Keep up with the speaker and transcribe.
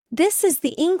This is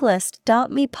the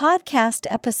Englist.me podcast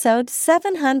episode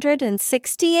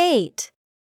 768.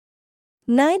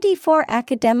 94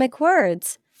 academic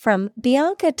words from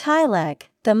Bianca Tylek,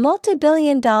 The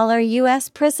Multibillion-Dollar U.S.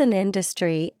 Prison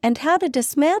Industry and How to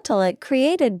Dismantle It,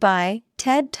 created by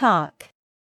TED Talk.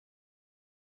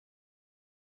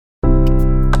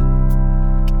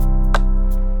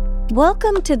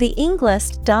 Welcome to the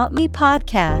Englist.me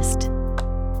podcast.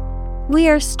 We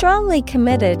are strongly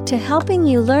committed to helping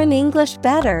you learn English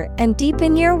better and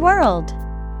deepen your world.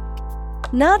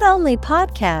 Not only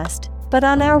podcast, but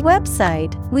on our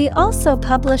website, we also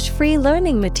publish free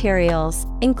learning materials,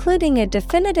 including a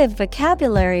definitive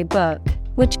vocabulary book,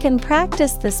 which can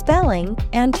practice the spelling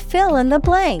and fill in the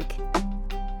blank.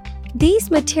 These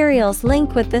materials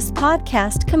link with this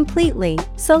podcast completely,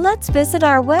 so let's visit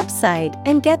our website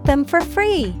and get them for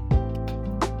free.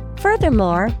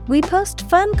 Furthermore, we post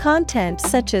fun content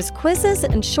such as quizzes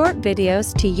and short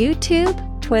videos to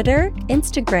YouTube, Twitter,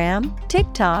 Instagram,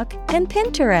 TikTok, and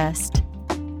Pinterest.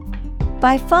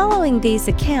 By following these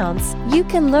accounts, you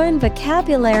can learn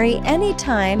vocabulary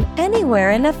anytime,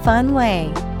 anywhere in a fun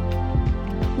way.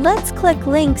 Let's click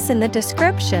links in the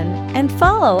description and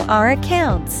follow our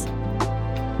accounts.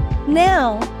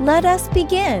 Now, let us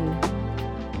begin.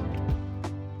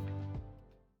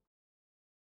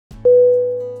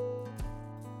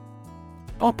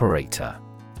 Operator.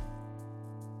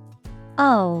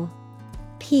 O-P-E-R-A-T-O-R.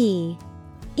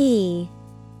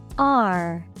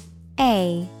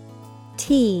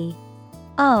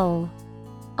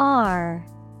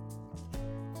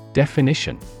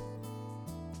 Definition: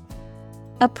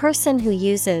 a person who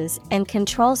uses and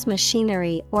controls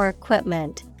machinery or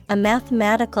equipment, a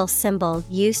mathematical symbol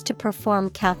used to perform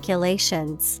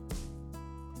calculations.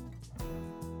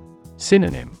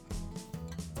 Synonym: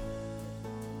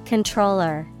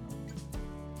 controller,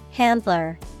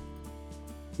 handler,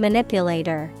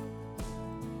 manipulator.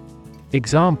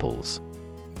 Examples: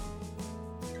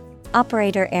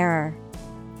 operator error,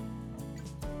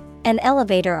 an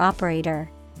elevator operator.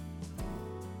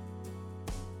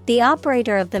 The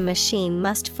operator of the machine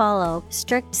must follow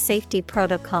strict safety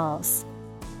protocols.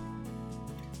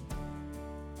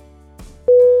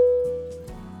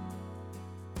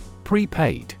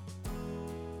 Prepaid.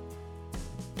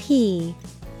 P-R-E-P-A-I-D.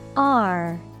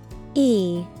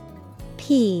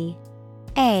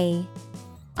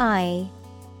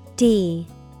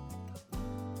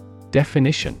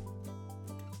 Definition: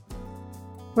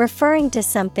 referring to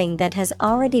something that has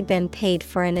already been paid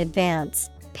for in advance,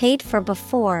 paid for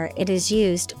before it is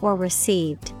used or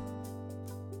received.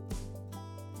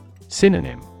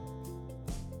 Synonym: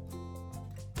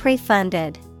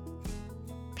 pre-funded,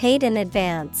 paid in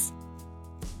advance,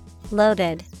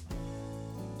 loaded.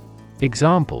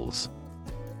 Examples: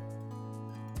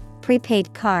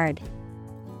 prepaid card,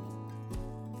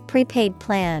 prepaid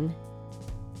plan.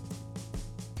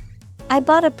 I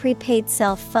bought a prepaid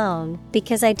cell phone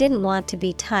because I didn't want to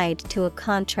be tied to a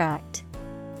contract.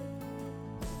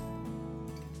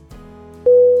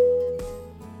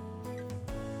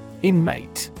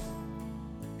 Inmate.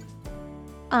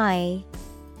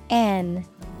 I-N-M-A-T-E.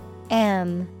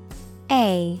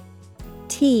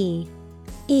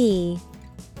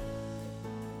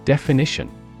 Definition: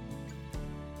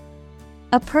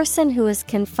 a person who is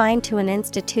confined to an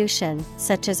institution,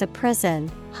 such as a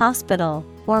prison, hospital,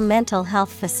 or mental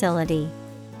health facility.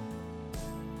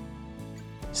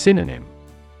 Synonym: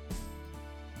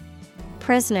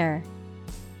 prisoner,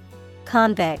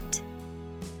 convict,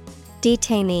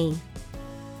 detainee.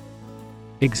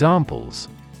 Examples: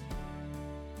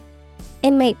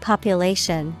 inmate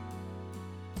population,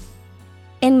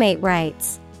 inmate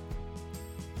rights.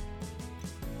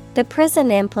 The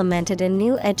prison implemented a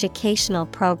new educational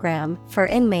program for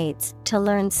inmates to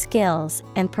learn skills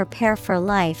and prepare for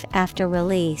life after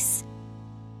release.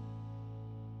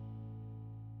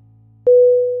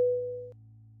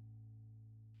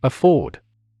 Afford.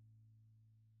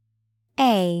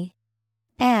 A-F-F-O-R-D.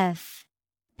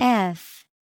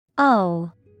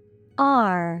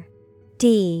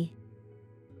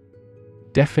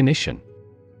 Definition: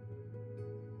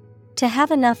 to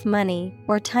have enough money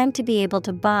or time to be able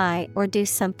to buy or do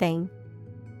something.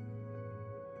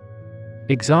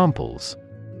 Examples: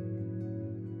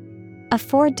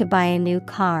 afford to buy a new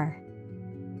car,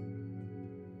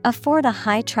 afford a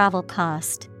high travel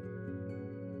cost.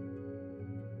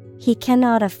 He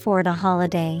cannot afford a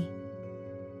holiday.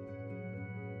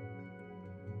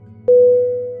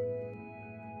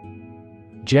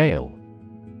 Jail.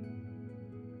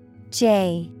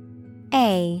 J-A-I-L.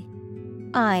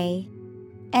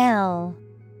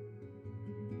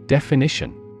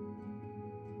 Definition: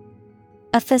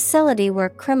 A facility where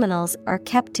criminals are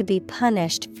kept to be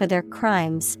punished for their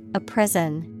crimes, a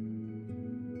prison.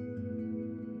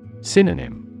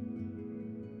 Synonym: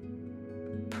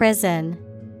 Prison,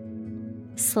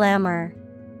 slammer,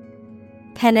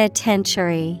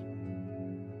 penitentiary.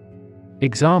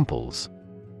 Examples: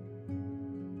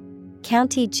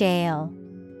 County jail.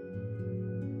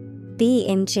 Be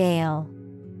in jail.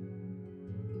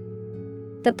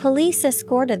 The police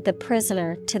escorted the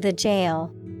prisoner to the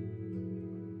jail.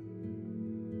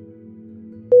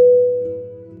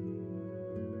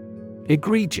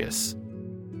 Egregious.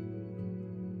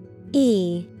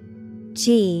 E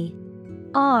G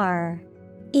R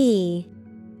E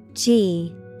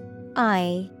G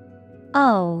I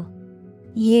O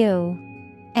U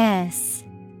S.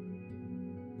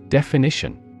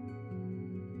 Definition: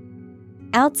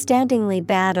 Outstandingly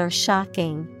bad or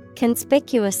shocking,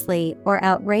 conspicuously or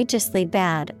outrageously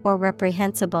bad or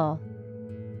reprehensible.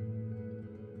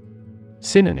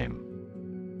 Synonym: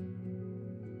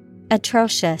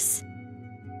 Atrocious,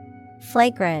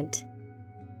 flagrant,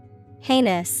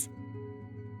 heinous.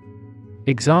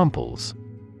 Examples: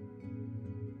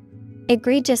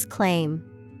 Egregious claim.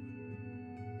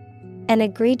 An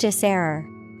egregious error.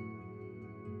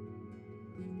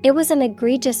 It was an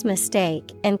egregious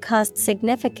mistake and caused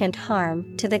significant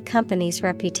harm to the company's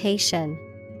reputation.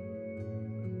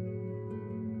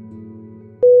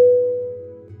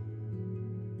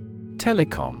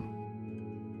 Telecom.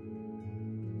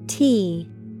 T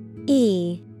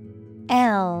E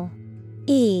L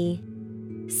E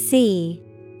C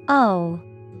O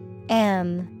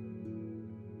M.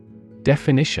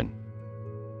 Definition: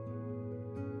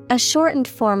 A shortened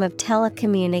form of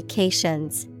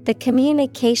telecommunications, the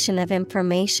communication of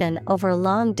information over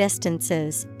long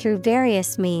distances through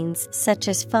various means such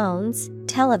as phones,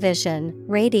 television,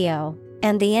 radio,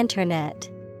 and the Internet.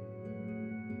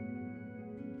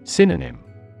 Synonym: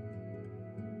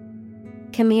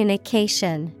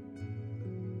 Communication,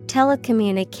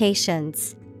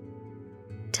 telecommunications,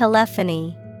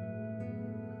 telephony.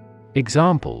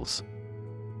 Examples: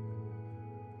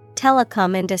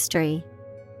 Telecom industry.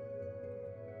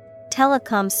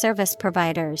 Telecom service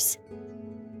providers.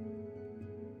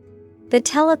 The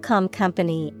telecom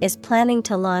company is planning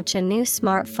to launch a new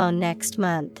smartphone next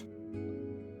month.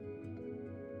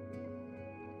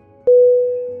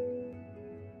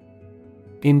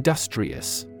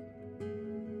 Industrious.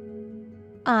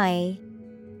 I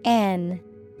N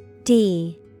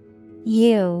D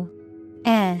U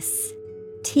S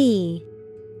T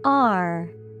R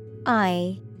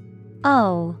I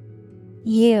O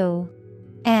U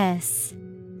S.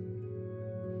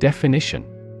 Definition: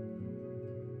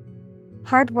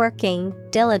 Hardworking,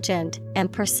 diligent,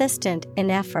 and persistent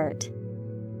in effort.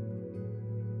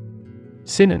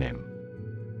 Synonym: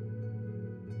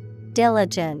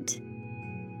 Diligent,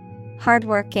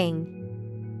 hardworking,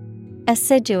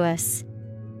 assiduous.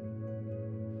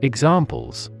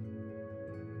 Examples: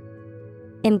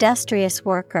 Industrious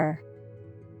worker.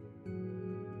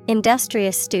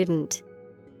 Industrious student.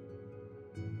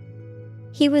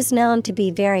 He was known to be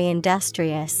very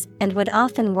industrious and would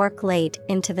often work late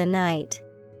into the night.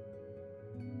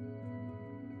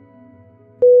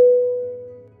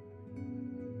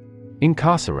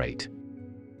 Incarcerate.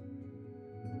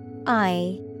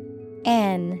 I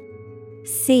N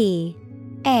C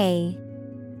A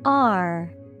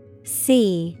R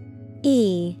C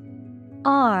E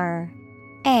R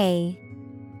A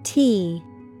T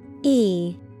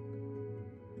E.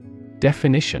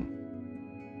 Definition: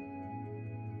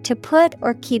 To put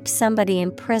or keep somebody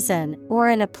in prison or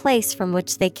in a place from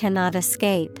which they cannot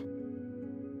escape.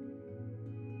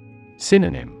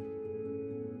 Synonym: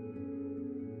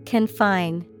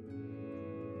 Confine,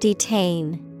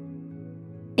 detain,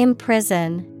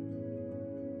 imprison.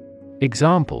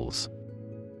 Examples: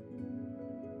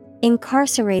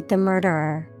 Incarcerate the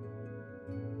murderer.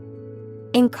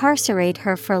 Incarcerate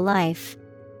her for life.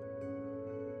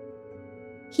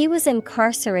 He was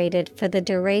incarcerated for the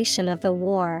duration of the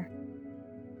war.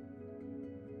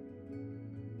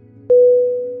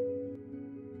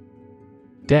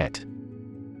 Debt.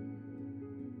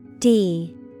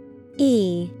 D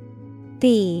E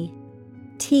B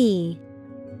T.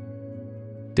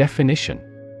 Definition: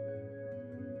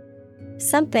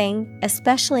 Something,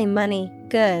 especially money,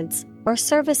 goods, or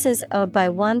services owed by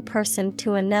one person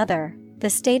to another, the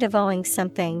state of owing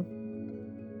something.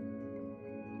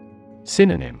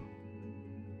 Synonym: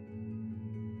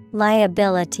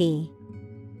 Liability,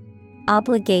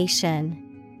 obligation,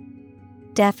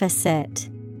 deficit.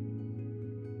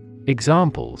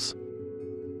 Examples: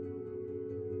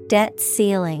 Debt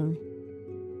ceiling,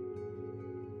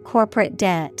 corporate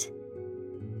debt.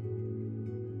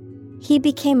 He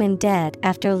became in debt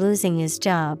after losing his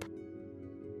job.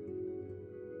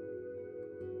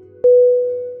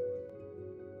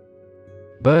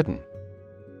 Burden.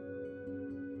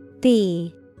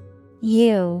 B-U-R-D-E-N.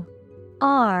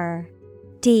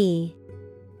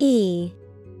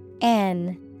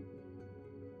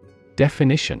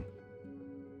 Definition.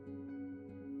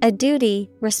 A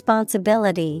duty,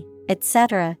 responsibility,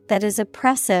 etc. that is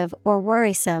oppressive or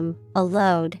worrisome, a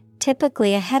load,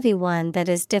 typically a heavy one that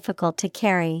is difficult to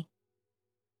carry.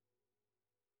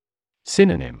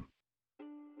 Synonym.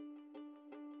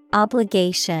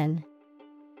 Obligation,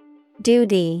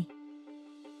 duty,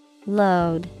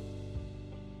 load.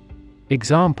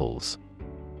 Examples.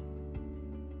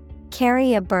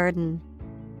 Carry a burden.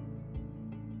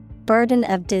 Burden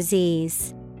of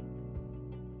disease.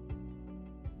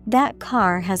 That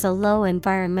car has a low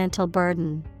environmental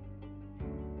burden.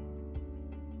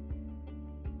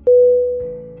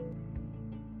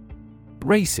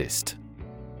 Racist.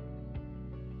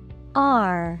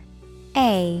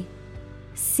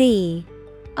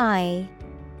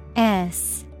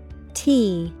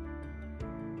 R-A-C-I-S-T.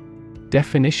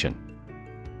 Definition.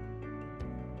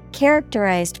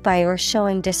 Characterized by or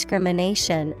showing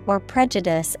discrimination or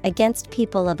prejudice against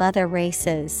people of other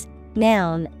races.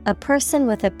 Noun, a person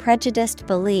with a prejudiced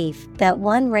belief that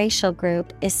one racial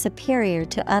group is superior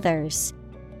to others.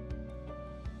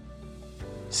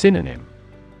 Synonym.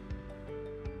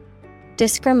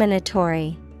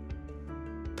 Discriminatory,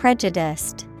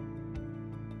 prejudiced,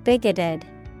 bigoted.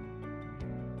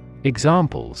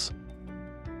 Examples.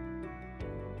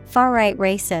 Far-right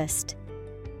racist.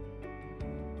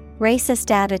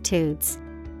 Racist attitudes.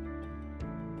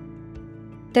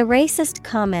 The racist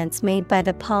comments made by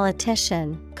the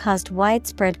politician caused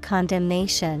widespread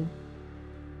condemnation.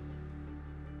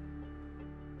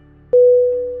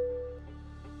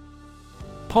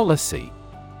 Policy.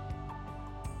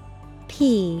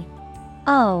 P-O-L-I-C-Y.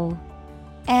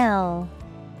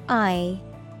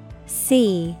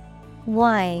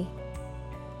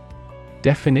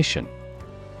 Definition.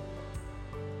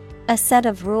 A set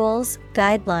of rules,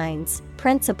 guidelines,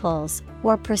 principles,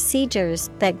 or procedures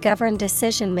that govern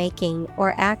decision-making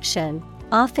or action,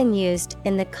 often used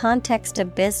in the context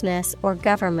of business or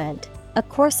government. A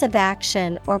course of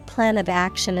action or plan of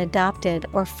action adopted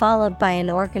or followed by an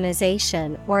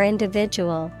organization or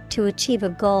individual to achieve a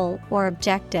goal or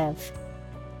objective.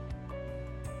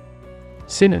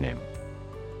 Synonym.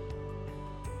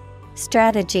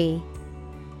 Strategy,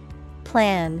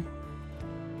 plan,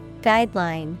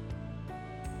 guideline.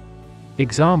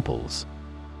 Examples.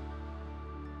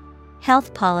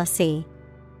 Health policy,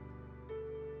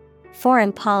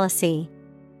 foreign policy.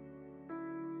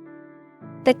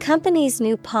 The company's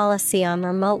new policy on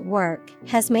remote work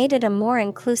has made it a more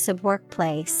inclusive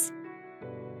workplace.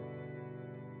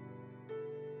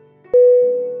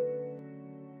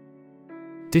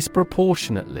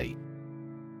 Disproportionately.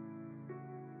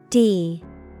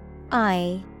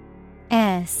 Disproportionately.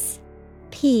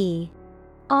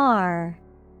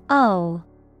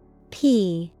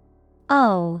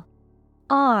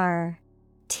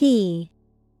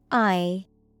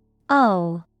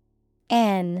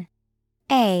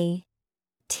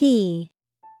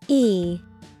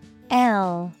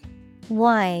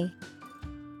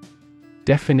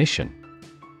 Definition.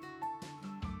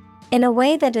 In a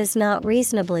way that is not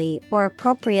reasonably or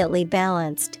appropriately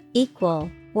balanced,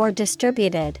 equal, or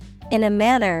distributed, in a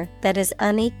manner that is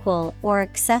unequal or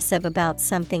excessive about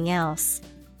something else.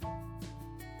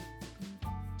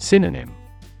 Synonym.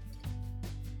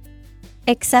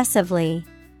 Excessively,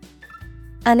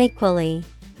 unequally.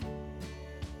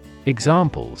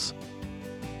 Examples.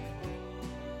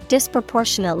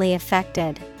 Disproportionately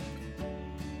affected.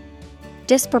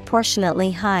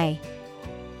 Disproportionately high.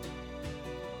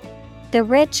 The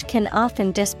rich can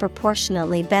often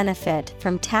disproportionately benefit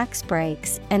from tax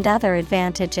breaks and other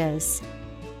advantages.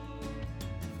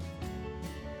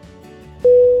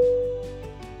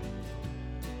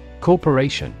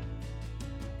 Corporation.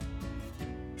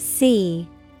 C-O-R-P-O-R-A-T-I-O-N.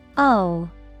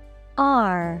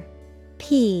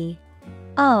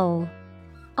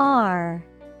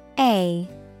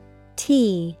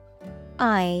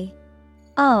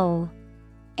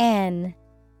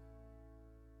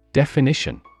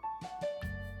 Definition.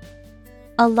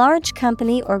 A large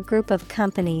company or group of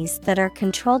companies that are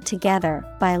controlled together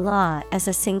by law as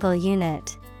a single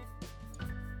unit.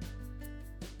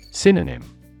 Synonym.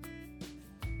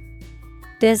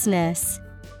 Business,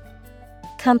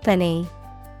 company,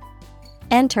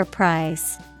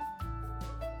 enterprise.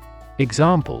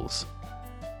 Examples.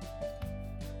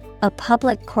 A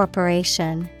public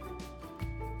corporation.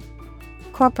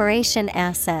 Corporation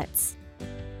assets.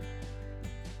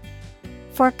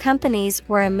 before companies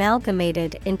were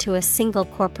amalgamated into a single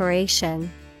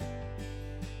corporation.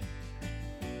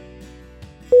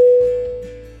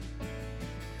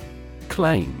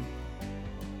 Claim.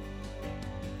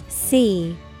 C-L-A-I-M.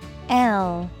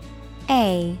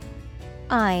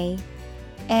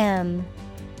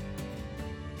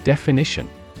 Definition: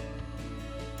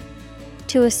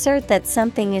 To assert that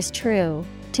something is true,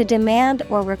 to demand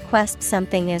or request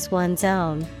something as one's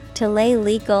own, to lay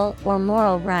legal or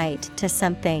moral right to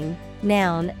something.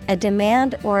 Noun, a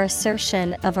demand or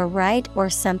assertion of a right or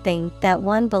something that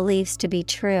one believes to be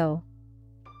true.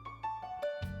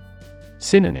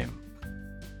 Synonym: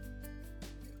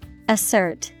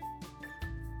 Assert,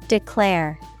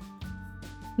 declare,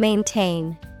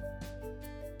 maintain.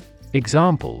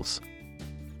 Examples: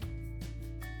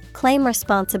 Claim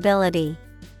responsibility.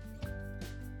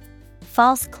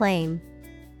 False claim.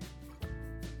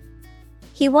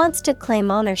 He wants to claim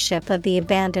ownership of the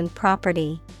abandoned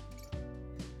property.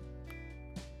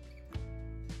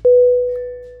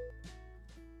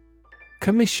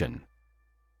 Commission.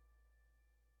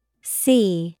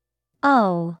 C-O-M-M-I-S-S-I-O-N.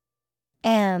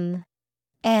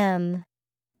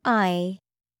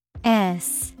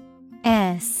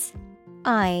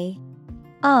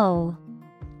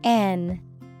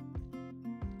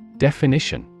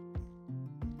 Definition: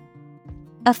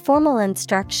 A formal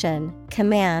instruction,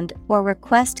 command, or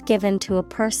request given to a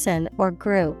person or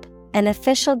group, an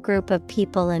official group of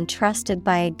people entrusted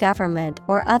by a government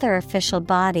or other official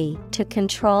body to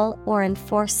control or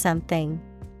enforce something.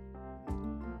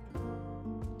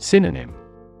 Synonym: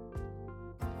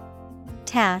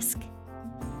 Task,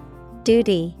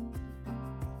 duty,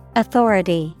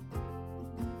 authority.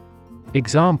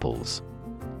 Examples: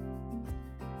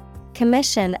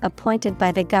 Commission appointed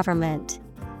by the government.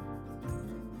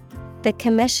 The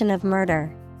commission of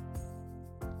murder.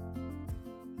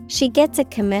 She gets a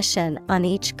commission on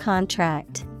each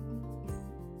contract.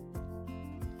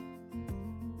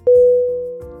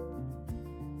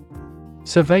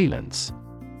 Surveillance.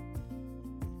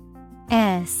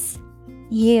 S-U-R-V-E-I-L-L-A-N-C-E.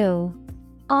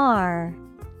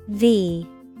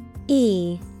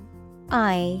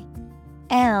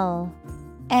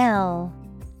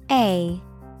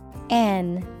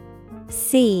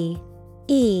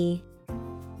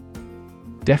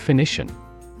 Definition: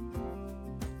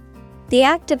 The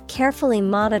act of carefully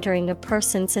monitoring a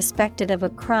person suspected of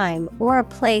a crime or a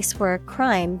place where a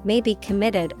crime may be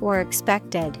committed or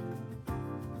expected.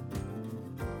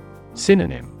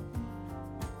 Synonym: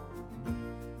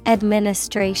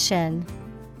 Administration,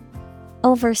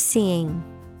 overseeing,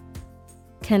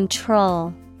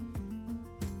 control.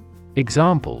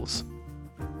 Examples: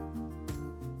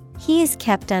 He is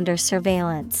kept under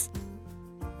surveillance.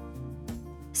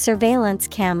 Surveillance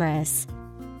cameras.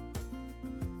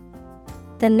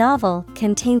 The novel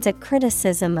contains a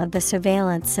criticism of the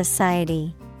surveillance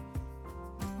society.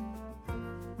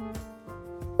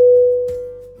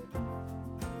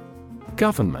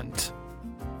 Government.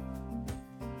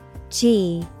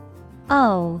 G-O-V-E-R-N-M-E-N-T.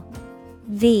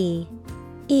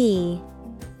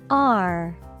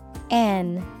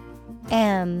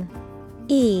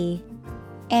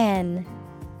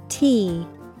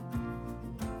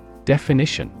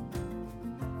 Definition: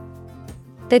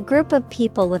 The group of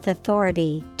people with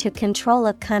authority to control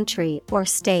a country or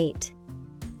state.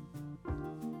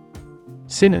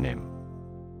 Synonym: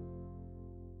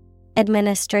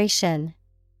 Administration,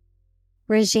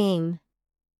 regime,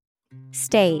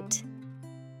 state.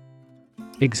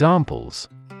 Examples: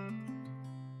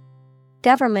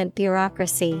 Government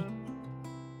bureaucracy.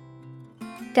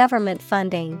 Government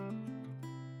funding.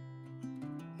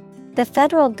 The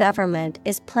federal government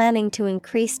is planning to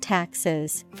increase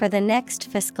taxes for the next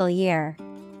fiscal year.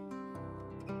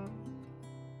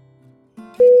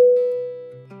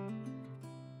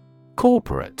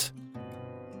 Corporate.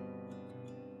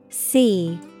 C-O-R-P-O-R-A-T-E.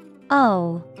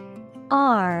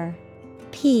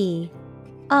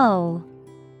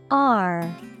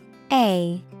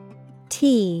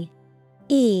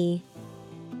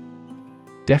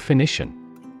 Definition: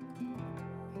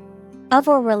 Of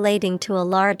or relating to a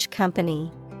large company.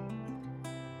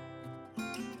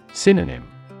 Synonym: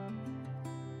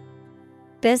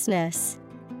 Business,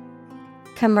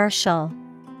 commercial,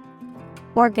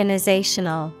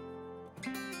 organizational.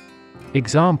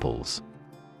 Examples: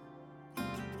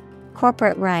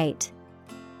 Corporate right.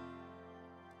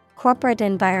 Corporate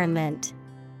environment.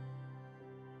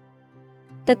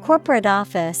 The corporate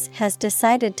office has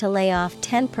decided to lay off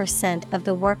 10% of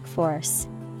the workforce.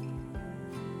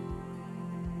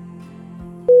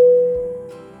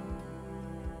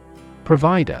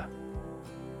 Provider.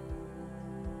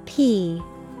 P-R-O-V-I-D-E-R.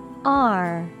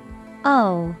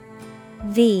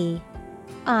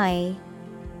 V-I-D-E-R.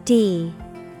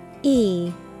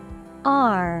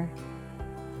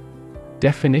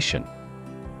 Definition: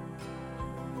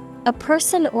 a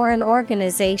person or an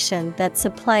organization that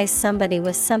supplies somebody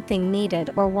with something needed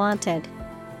or wanted.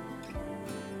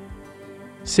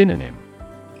 Synonym: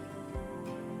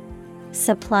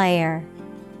 Supplier.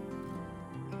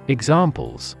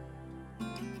 Examples: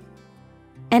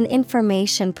 An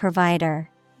information provider.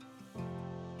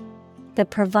 The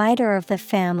provider of the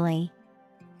family.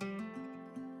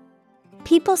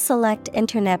 People select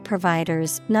internet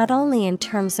providers not only in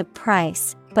terms of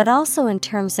price, but also in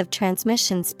terms of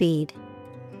transmission speed.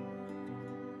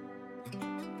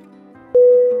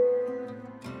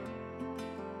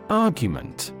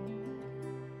 Argument.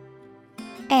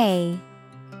 A-R-G-U-M-E-N-T.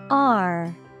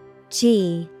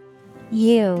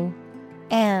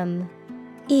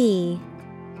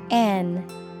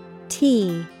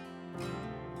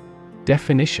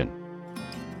 Definition: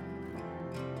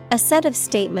 a set of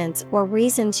statements or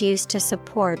reasons used to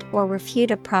support or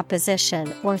refute a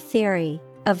proposition or theory,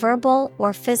 a verbal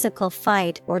or physical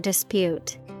fight or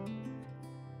dispute.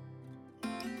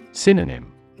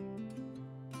 Synonym: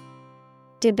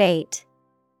 Debate,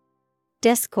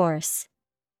 discourse,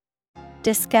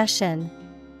 discussion.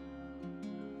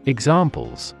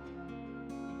 Examples: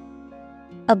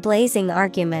 a blazing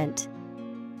argument.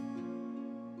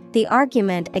 The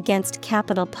argument against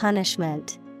capital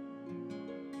punishment.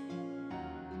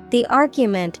 The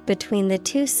argument between the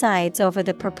two sides over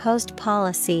the proposed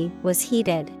policy was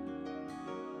heated.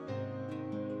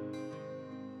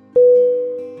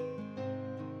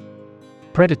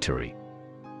 Predatory.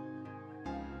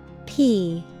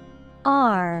 P-R-E-D-A-T-O-R-Y.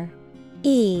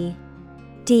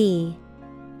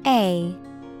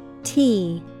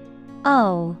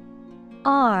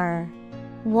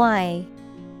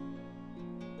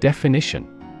 Definition: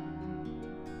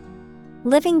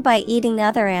 living by eating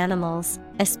other animals,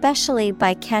 especially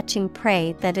by catching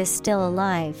prey that is still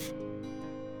alive.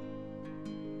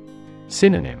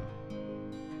 Synonym: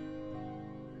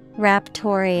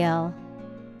 Raptorial,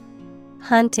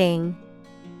 hunting,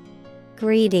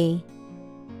 greedy.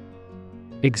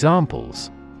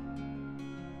 Examples: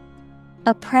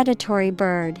 a predatory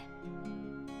bird.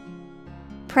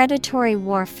 Predatory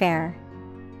warfare.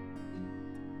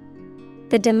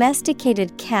 The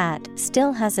domesticated cat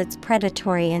still has its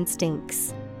predatory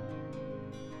instincts.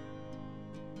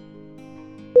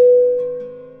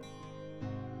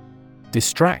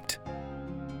 Distract.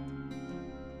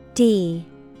 D-I-S-T-R-A-C-T.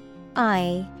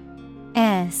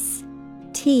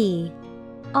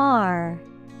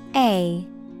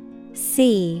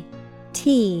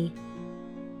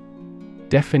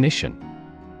 Definition: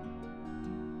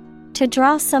 to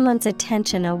draw someone's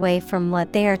attention away from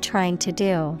what they are trying to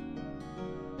do.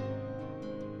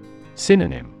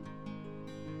 Synonym: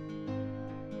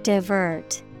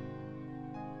 divert,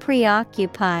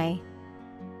 preoccupy,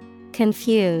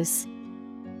 confuse.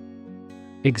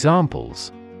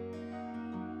 Examples: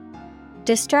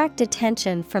 distract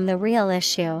attention from the real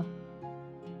issue.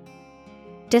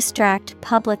 Distract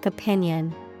public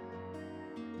opinion.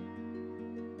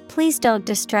 Please don't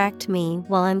distract me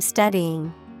while I'm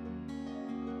studying.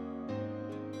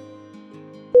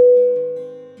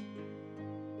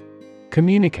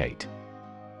 Communicate.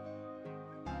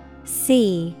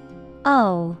 C-O-M-M-U-N-I-C-A-T-E.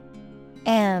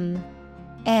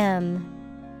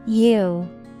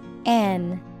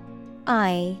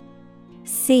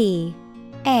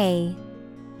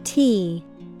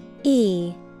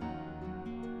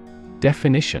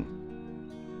 Definition: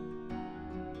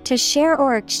 to share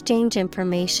or exchange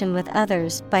information with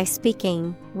others by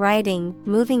speaking, writing,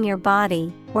 moving your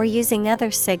body, or using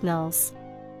other signals.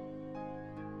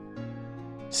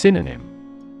 Synonym: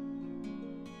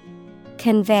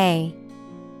 convey,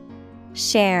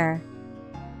 share,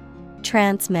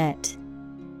 transmit.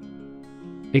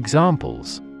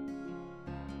 Examples: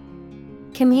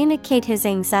 communicate his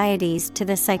anxieties to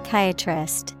the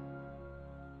psychiatrist.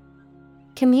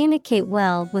 Communicate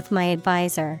well with my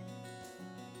advisor.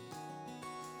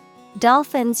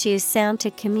 Dolphins use sound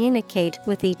to communicate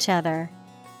with each other.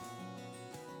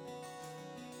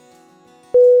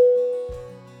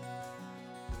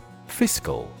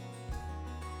 Fiscal.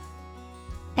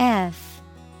 F-I-S-C-A-L.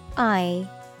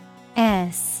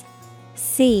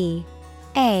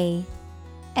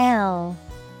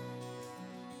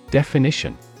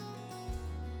 Definition: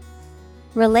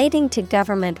 relating to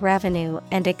government revenue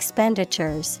and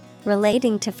expenditures,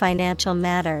 relating to financial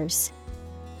matters.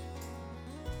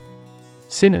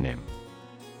 Synonym: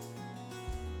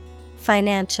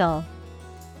 financial,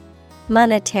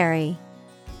 monetary,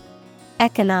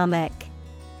 economic.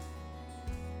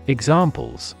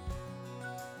 Examples: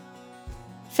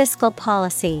 Fiscal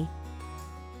policy.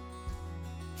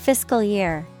 Fiscal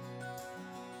year.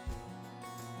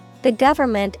 The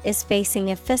government is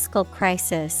facing a fiscal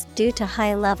crisis due to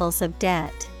high levels of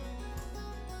debt.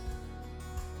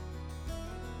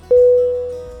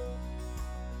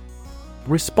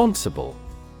 Responsible.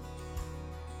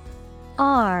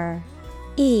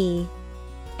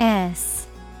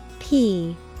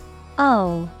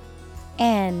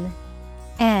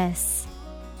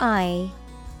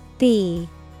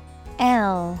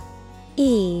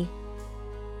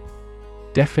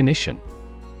 Definition: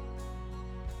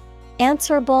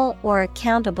 answerable or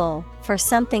accountable for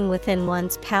something within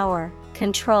one's power,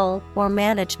 control, or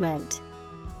management.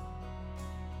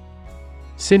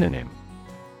 Synonym: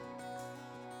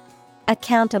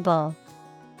 accountable,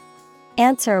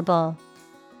 answerable,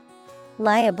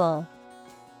 liable.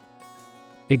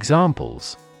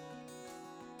 Examples: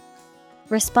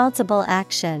 responsible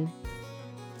action,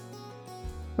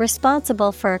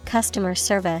 responsible for customer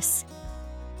service.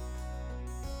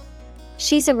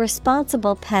 She's a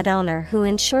responsible pet owner who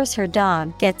ensures her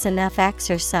dog gets enough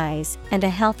exercise and a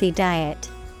healthy diet.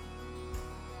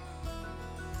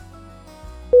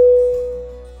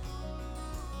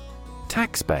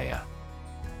 Taxpayer.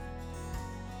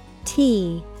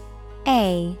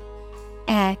 T-A-X-P-A-Y-E-R.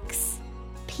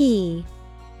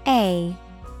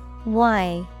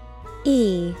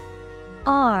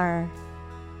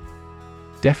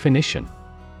 Definition: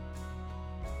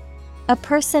 a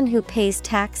person who pays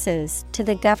taxes to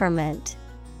the government.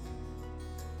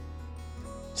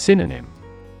 Synonym: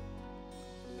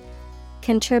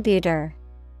 contributor,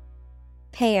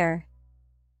 payer,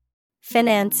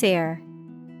 financier.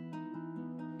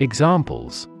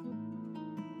 Examples: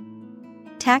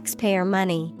 taxpayer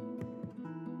money,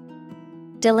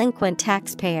 delinquent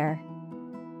taxpayer.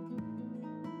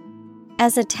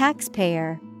 As a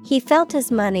taxpayer, he felt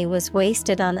his money was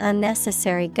wasted on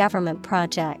unnecessary government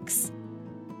projects.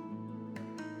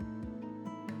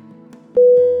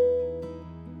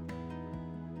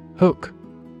 Hook.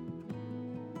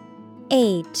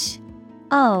 H-O-O-K.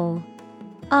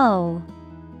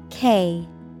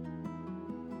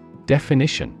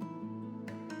 Definition: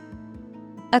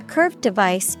 a curved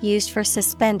device used for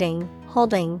suspending,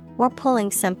 holding, or pulling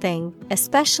something,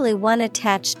 especially one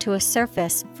attached to a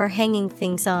surface for hanging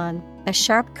things on, a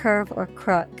sharp curve or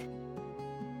crook.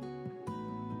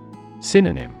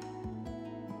 Synonym: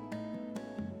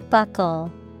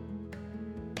 buckle,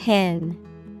 pin,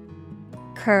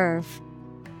 curve.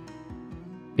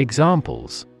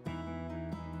 Examples: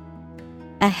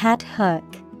 a hat hook,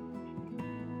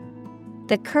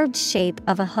 the curved shape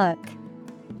of a hook.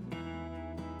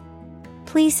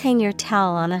 Please hang your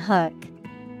towel on a hook.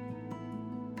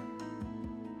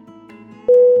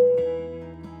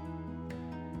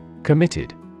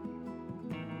 Committed.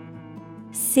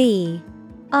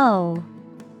 C-O-M-M-I-T-T-E-D.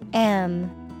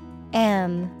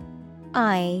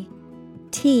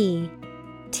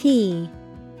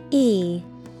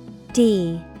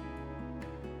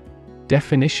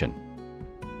 Definition: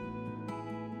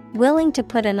 willing to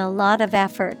put in a lot of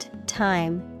effort,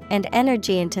 time, and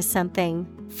energy into something,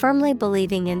 firmly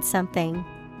believing in something.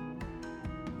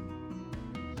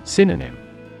 Synonym: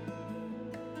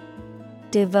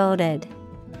 devoted,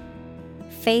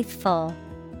 faithful,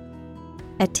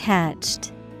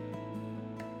 attached.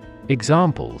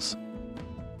 Examples: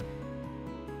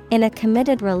 in a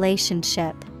committed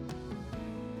relationship.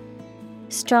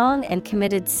 Strong and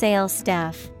committed sales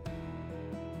staff.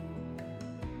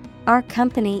 Our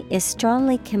company is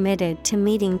strongly committed to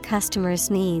meeting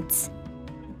customers' needs.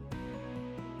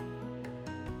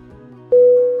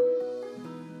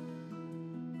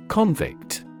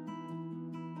 Convict.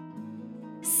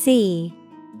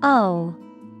 C-O-N-V-I-C-T.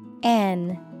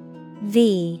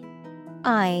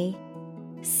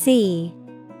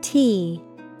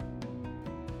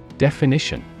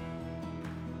 Definition: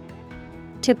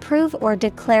 to prove or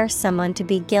declare someone to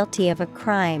be guilty of a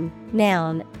crime.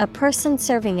 Noun, a person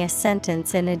serving a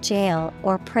sentence in a jail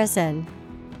or prison.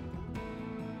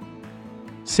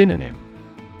 Synonym: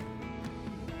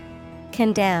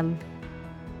 condemn,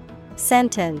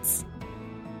 sentence,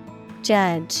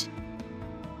 judge.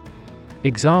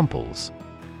 Examples: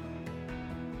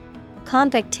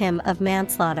 convict him of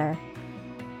manslaughter.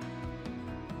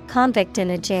 Convict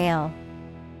in a jail.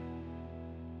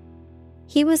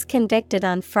 He was convicted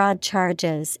on fraud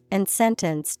charges and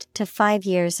sentenced to 5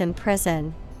 years in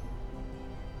prison.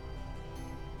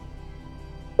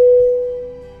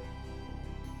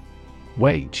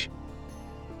 Wage.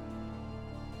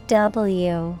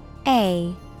 W-A-G-E.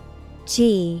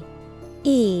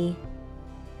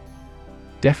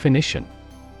 Definition: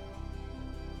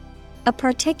 A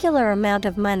particular amount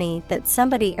of money that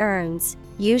somebody earns,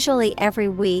 usually every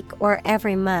week or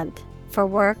every month, for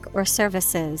work or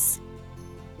services.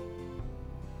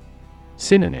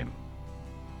 Synonym: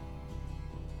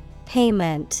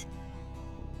 Payment,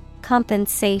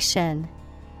 compensation,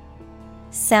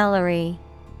 salary.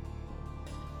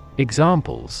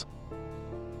 Examples: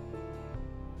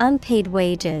 Unpaid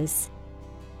wages.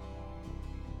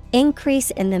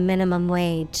 Increase in the minimum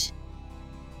wage.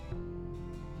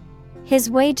 His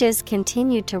wages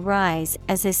continued to rise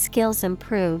as his skills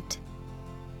improved.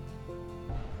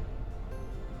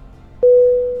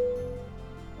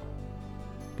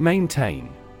 Maintain.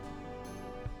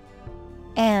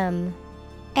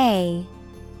 M-A-I-N-T-A-I-N.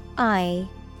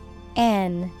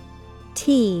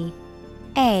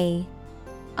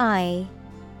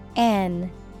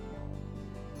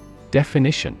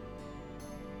 Definition: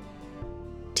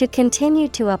 To continue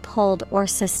to uphold or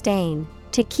sustain,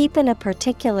 to keep in a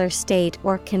particular state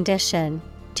or condition,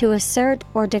 to assert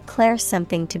or declare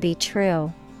something to be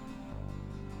true.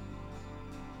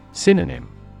 Synonym: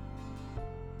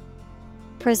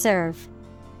 Preserve,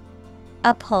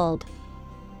 uphold,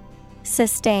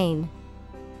 sustain.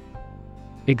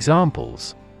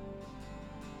 Examples: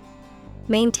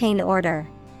 Maintain order.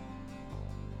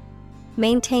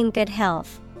 Maintain good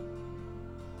health.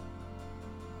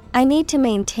 I need to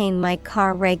maintain my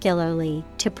car regularly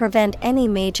to prevent any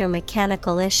major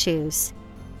mechanical issues.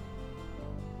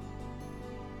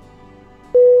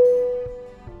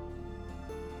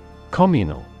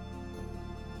 Communal.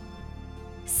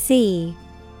 C-O-M-M-U-N-A-L.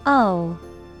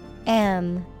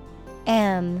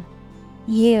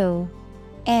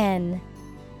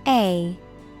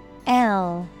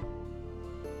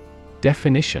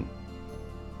 Definition: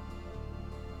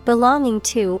 Belonging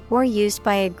to or used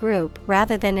by a group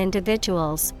rather than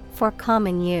individuals, for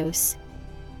common use.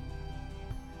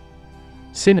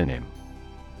 Synonym: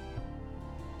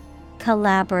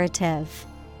 Collaborative,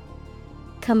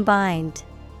 combined,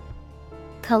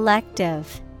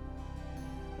 collective.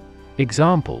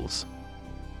 Examples: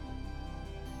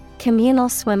 Communal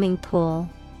swimming pool.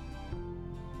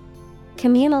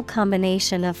 Communal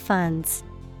combination of funds.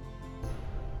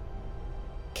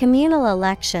 Communal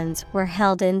elections were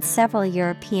held in several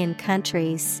European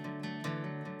countries.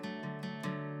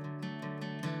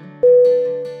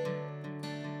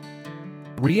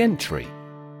 Re-entry.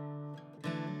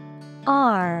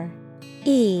 R-E-E-N-T-R-Y.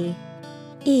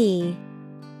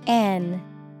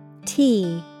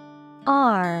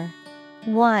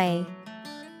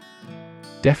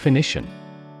 Definition: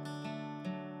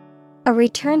 A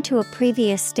return to a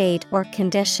previous state or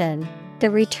condition, the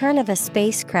return of a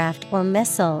spacecraft or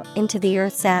missile into the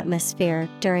Earth's atmosphere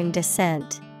during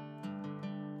descent.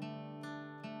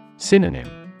 Synonym: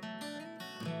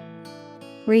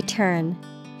 Return,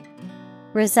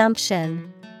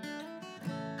 resumption.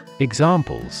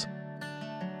 Examples: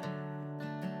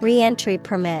 Re-entry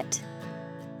permit.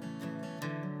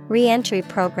 Re-entry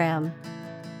program.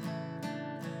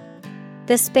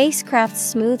 The spacecraft's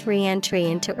smooth re-entry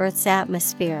into Earth's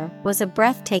atmosphere was a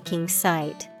breathtaking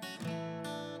sight.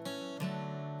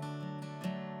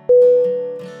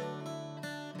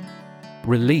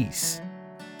 Release.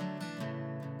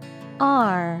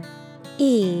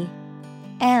 R-E-L-E-A-S-E.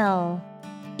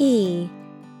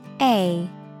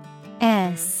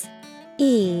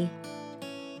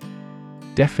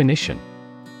 Definition: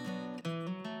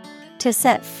 To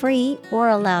set free or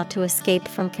allow to escape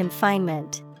from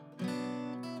confinement.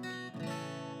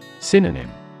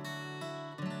 Synonym: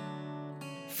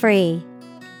 Free,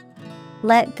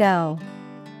 let go,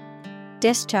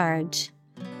 discharge.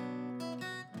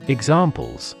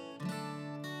 Examples: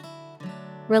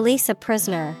 Release a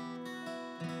prisoner.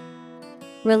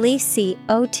 Release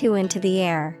CO2 into the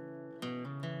air.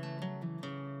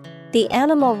 The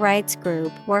animal rights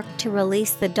group worked to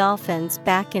release the dolphins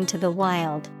back into the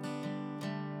wild.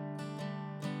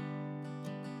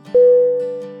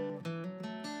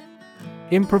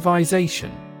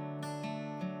 Improvisation.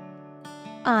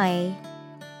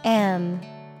 IMPROVISATION.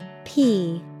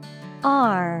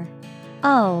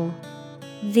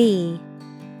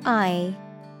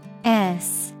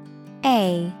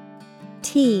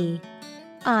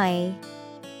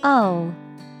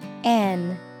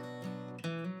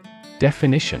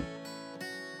 Definition: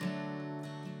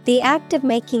 The act of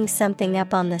making something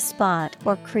up on the spot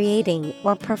or creating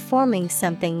or performing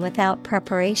something without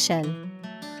preparation.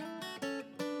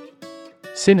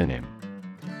 Synonym: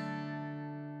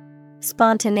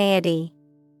 Spontaneity,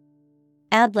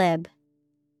 ad-lib,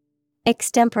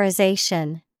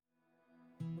 extemporization.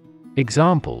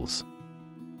 Examples: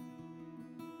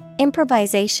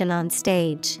 Improvisation on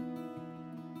stage.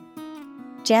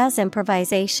 jazz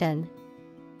improvisation.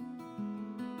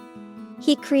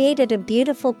 He created a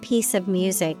beautiful piece of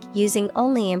music using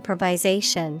only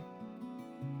improvisation.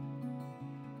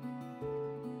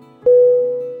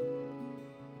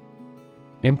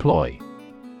 Employ.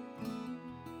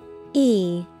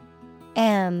 E-M-P-L-O-Y.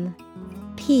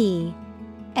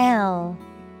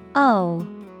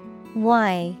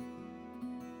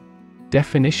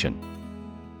 Definition.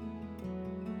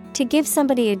 To give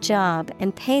somebody a job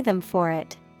and pay them for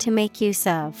it, to make use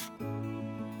of.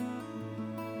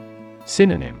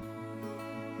 Synonym.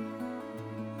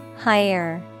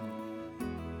 Hire,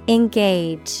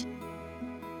 engage,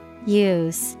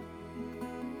 use.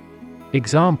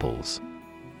 Examples.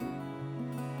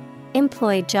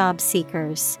 Employ job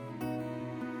seekers.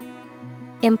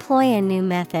 Employ a new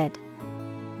method.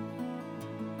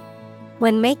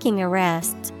 When making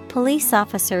arrests, police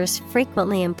officers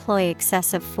frequently employ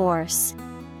excessive force.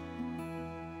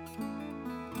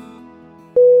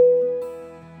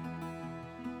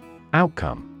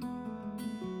 Outcome.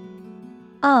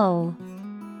 O-U-T-C-O-M-E.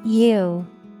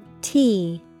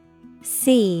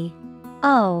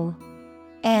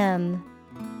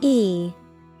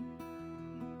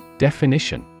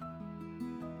 Definition.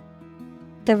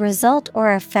 The result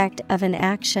or effect of an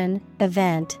action,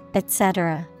 event,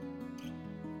 etc.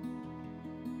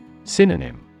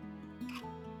 Synonym.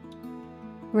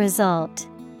 Result,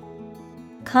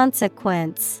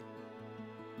 consequence,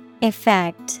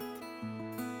 effect.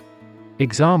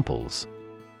 Examples.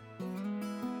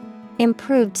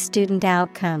 Improved student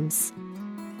outcomes.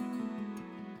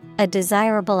 A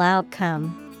desirable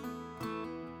outcome.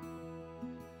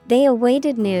 They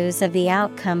awaited news of the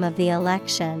outcome of the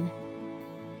election.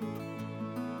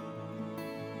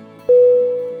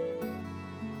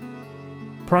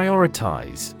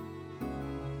 Prioritize.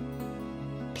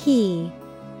 P-R-I-O-R-I-T-I-Z-E.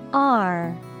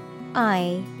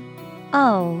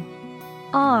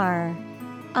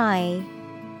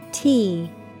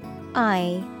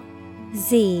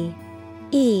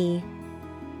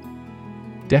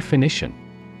 Definition.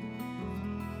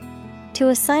 To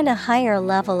assign a higher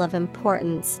level of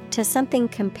importance to something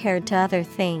compared to other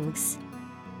things.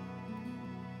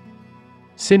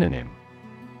 Synonym.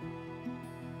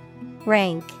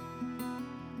 Rank,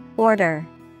 order,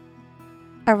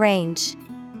 arrange.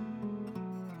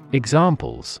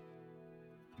 Examples.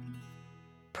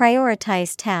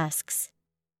 Prioritize tasks.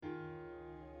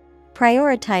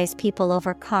 Prioritize people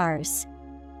over cars.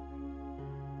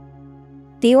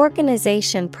 The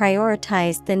organization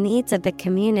prioritized the needs of the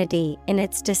community in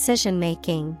its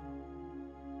decision-making.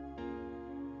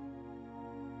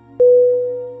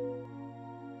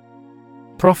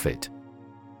 Profit.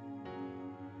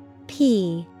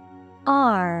 P-R-O-F-I-T.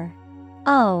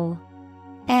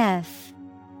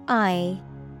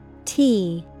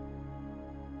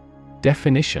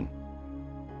 Definition.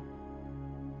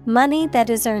 Money that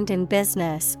is earned in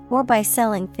business or by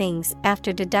selling things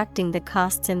after deducting the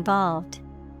costs involved.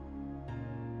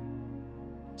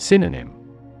 Synonym.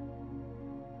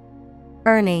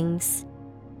 Earnings,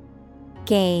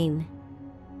 gain,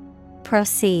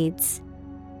 proceeds.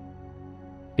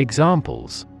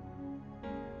 Examples.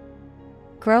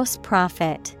 Gross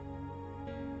profit.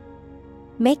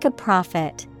 Make a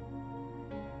profit.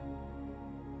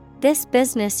 This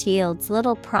business yields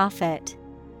little profit.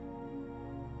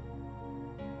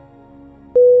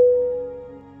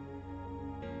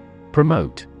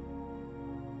 Promote.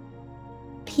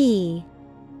 P-R-O-M-O-T-E.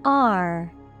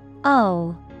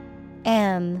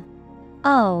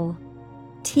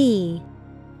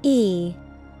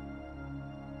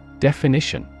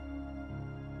 Definition.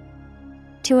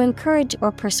 To encourage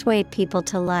or persuade people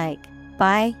to like,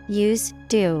 buy, use,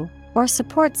 do, or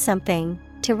support something,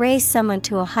 to raise someone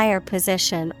to a higher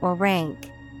position or rank.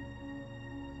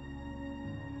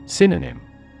 Synonym.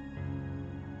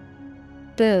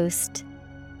 Boost,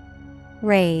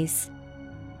 raise,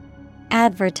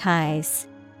 advertise.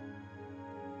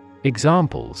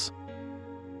 Examples.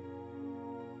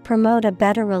 Promote a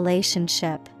better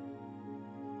relationship.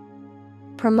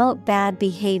 Promote bad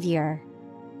behavior.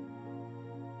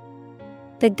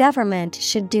 The government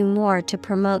should do more to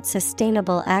promote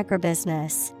sustainable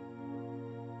agribusiness.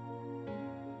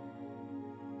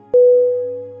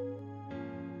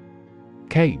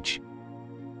 Cage.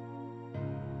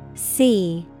 C-A-G-E.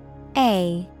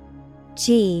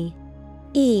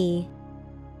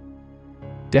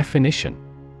 Definition.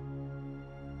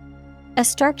 A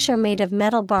structure made of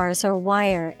metal bars or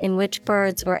wire in which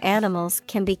birds or animals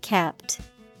can be kept.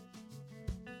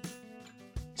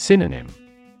 Synonym.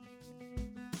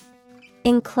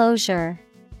 Enclosure,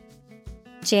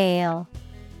 jail,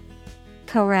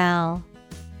 corral.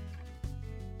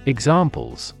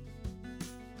 Examples: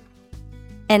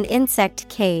 an insect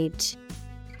cage,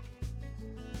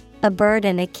 a bird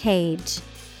in a cage.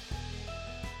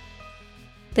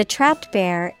 The trapped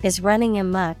bear is running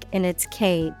amok in its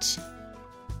cage.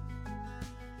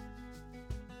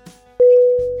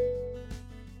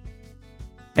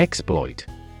 Exploit.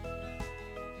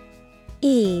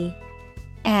 E-X-P-L-O-I-T.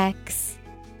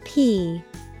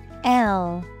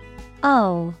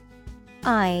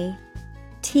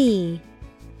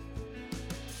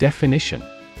 Definition: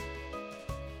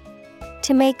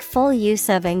 to make full use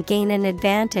of and gain an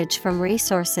advantage from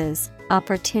resources,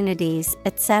 opportunities,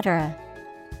 etc.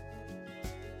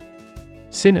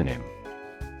 Synonym: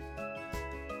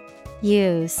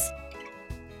 use,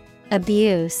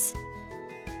 abuse,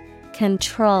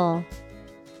 control.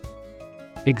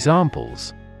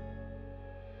 Examples: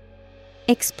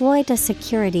 exploit a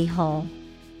security hole,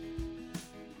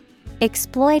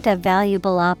 exploit a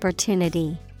valuable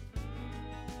opportunity.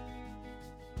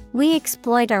 We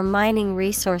exploit our mining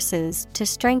resources to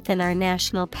strengthen our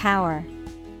national power.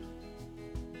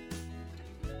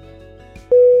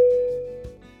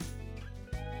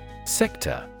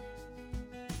 Sector.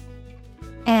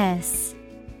 S-E-C-T-O-R.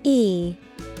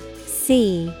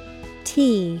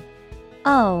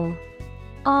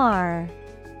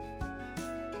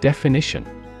 Definition: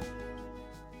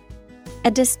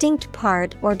 a distinct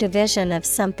part or division of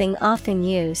something, often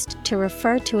used to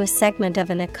refer to a segment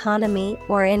of an economy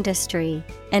or industry,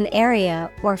 an area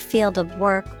or field of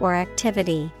work or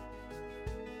activity.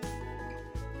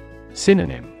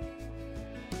 Synonym: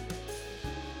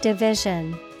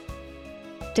 division,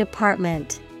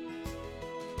 department,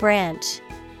 branch.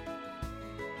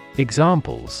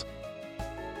 Examples: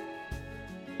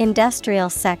 industrial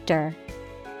sector,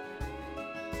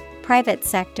 private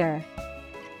sector.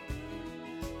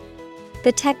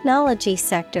 The technology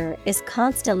sector is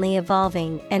constantly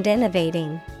evolving and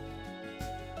innovating.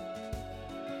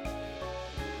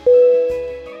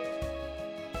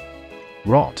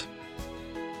 Rot.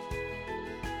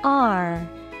 R-O-T.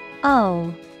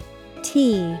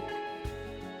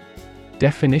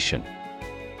 Definition: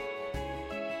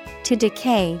 to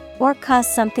decay, or cause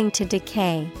something to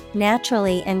decay,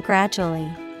 naturally and gradually.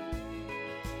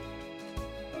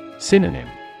 Synonym: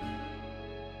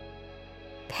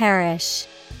 perish,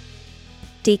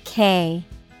 decay,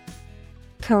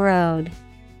 corrode.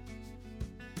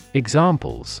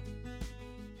 Examples: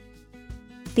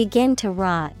 begin to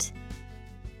rot,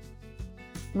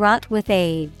 rot with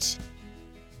age.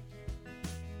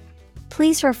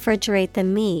 Please refrigerate the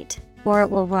meat or it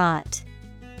will rot.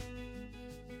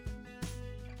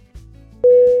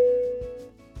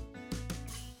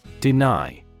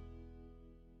 Deny.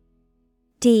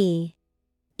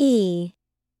 D-E-N-Y.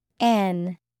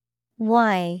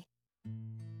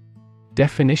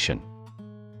 Definition: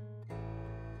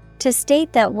 to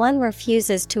state that one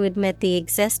refuses to admit the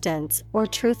existence or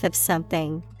truth of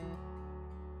something.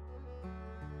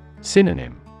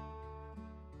 Synonym: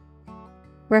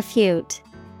 refute,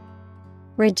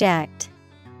 reject,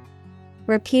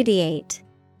 repudiate.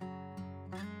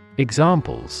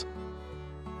 Examples: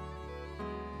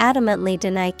 adamantly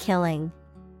deny killing,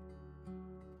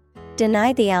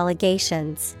 deny the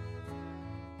allegations.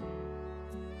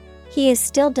 He is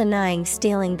still denying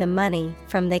stealing the money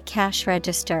from the cash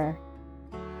register.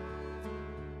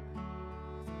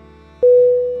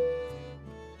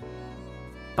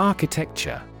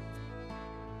 Architecture.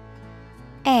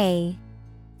 A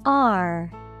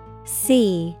R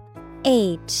C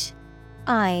H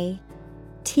I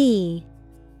T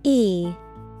E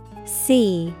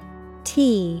C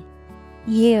T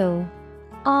U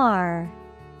R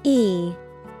E.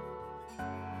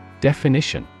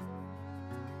 Definition: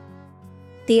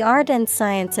 the art and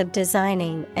science of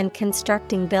designing and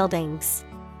constructing buildings.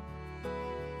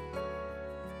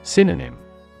 Synonym: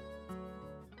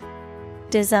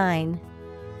 design,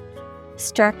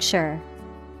 structure,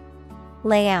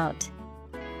 layout.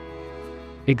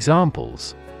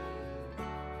 Examples: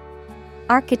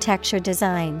 architecture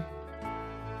design,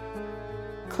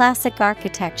 classic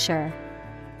architecture.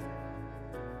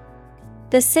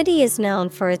 The city is known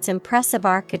for its impressive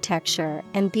architecture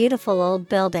and beautiful old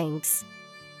buildings.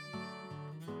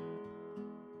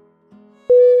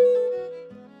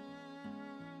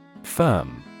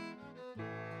 Firm.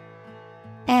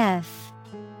 F-I-R-M.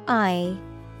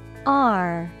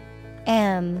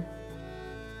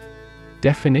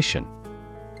 Definition: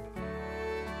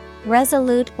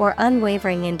 resolute or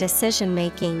unwavering in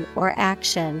decision-making or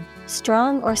action,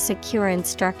 strong or secure in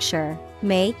structure,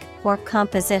 make or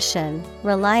composition,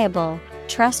 reliable,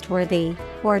 trustworthy,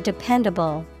 or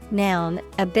dependable. Noun,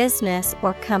 a business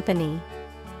or company.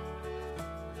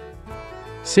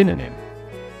 Synonym: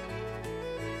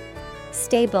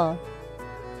 stable,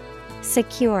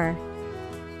 secure,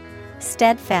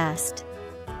 steadfast.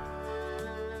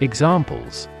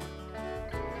 Examples: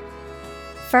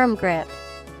 Firm grip,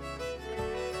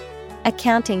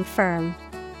 accounting firm.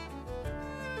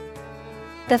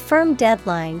 The firm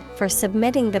deadline for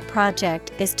submitting the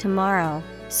project is tomorrow,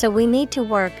 so we need to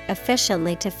work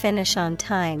efficiently to finish on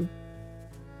time.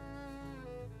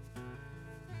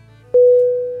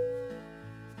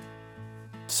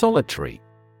 solitary,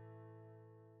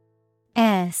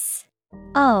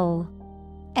 SOLITARY.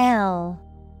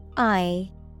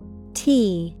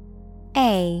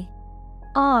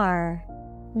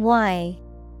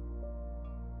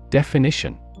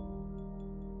 Definition: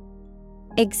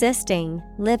 Existing,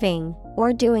 living,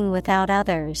 or doing without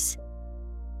others.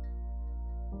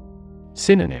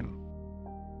 Synonym: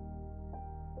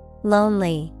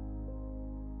 Lonely,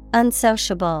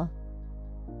 unsociable,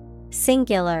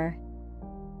 singular.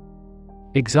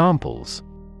 Examples: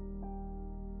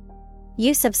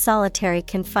 Use of solitary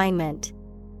confinement.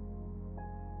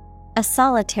 A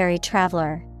solitary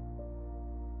traveler.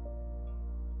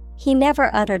 He never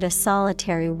uttered a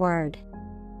solitary word.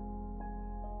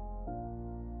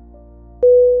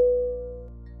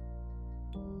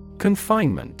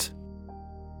 Confinement.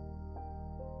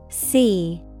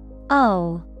 CONFINEMENT.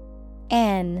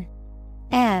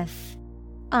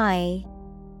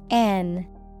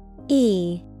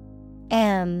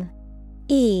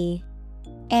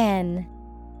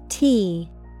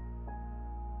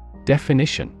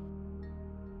 Definition: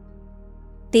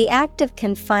 The act of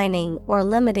confining or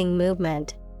limiting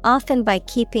movement, often by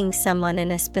keeping someone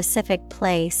in a specific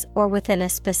place or within a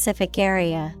specific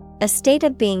area, a state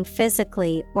of being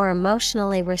physically or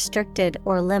emotionally restricted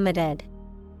or limited.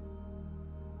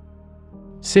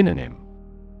 Synonym: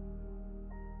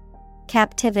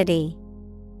 Captivity,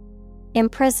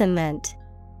 imprisonment,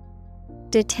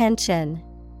 detention.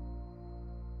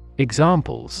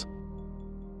 Examples: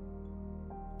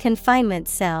 Confinement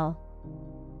cell,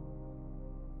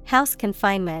 house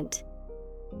confinement.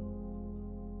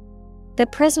 The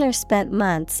prisoner spent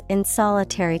months in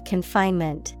solitary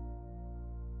confinement.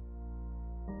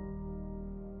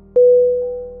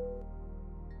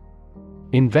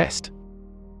 Invest.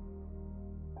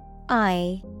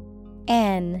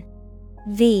 INVEST.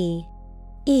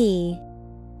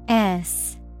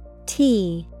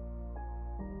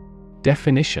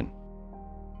 Definition: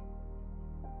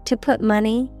 To put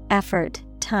money, effort,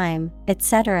 time,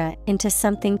 etc. into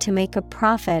something to make a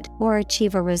profit or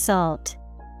achieve a result.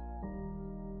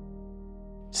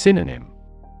 Synonym: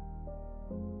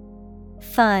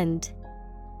 Fund,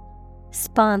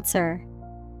 sponsor,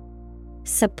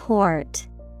 support.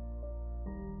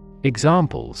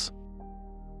 Examples: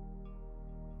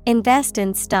 Invest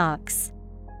in stocks.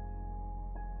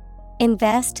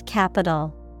 Invest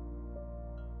capital.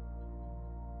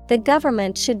 The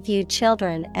government should view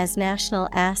children as national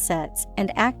assets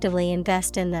and actively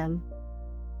invest in them.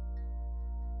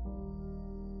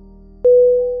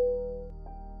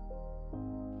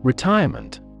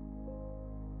 Retirement.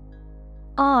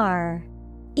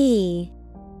 RETIREMENT.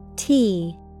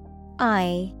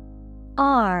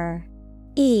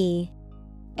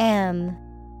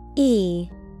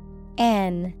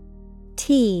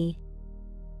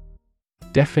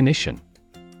 Definition: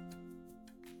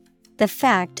 The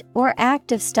fact or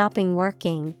act of stopping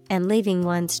working and leaving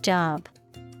one's job.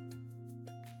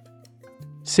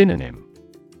 Synonym: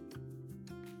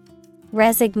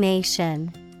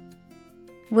 Resignation,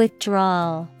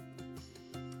 withdrawal,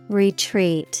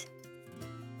 retreat.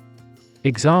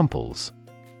 Examples: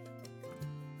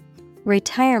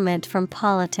 Retirement from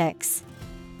politics.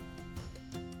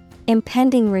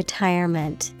 Impending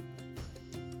retirement.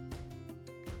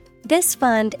 This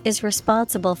fund is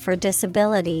responsible for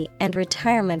disability and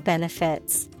retirement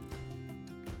benefits.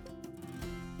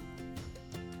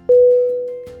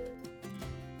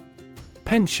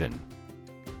 Pension.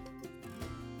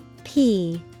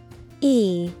 PENSION.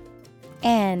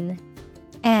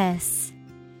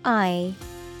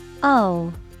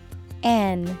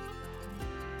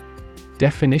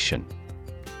 Definition: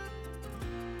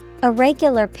 A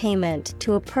regular payment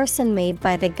to a person made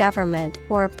by the government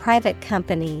or a private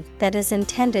company that is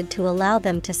intended to allow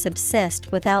them to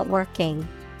subsist without working.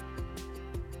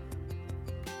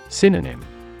 Synonym: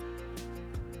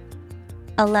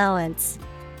 Allowance,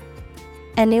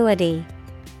 annuity,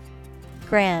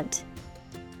 grant.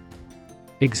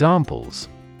 Examples: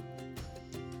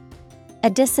 A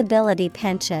disability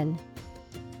pension.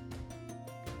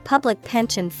 Public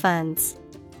pension funds.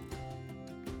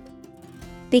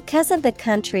 Because of the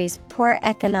country's poor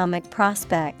economic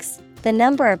prospects, The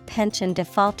number of pension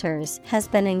defaulters has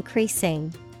been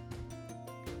increasing.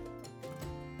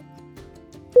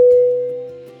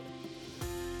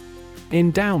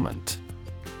 Endowment.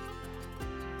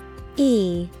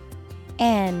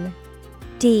 ENDOWMENT.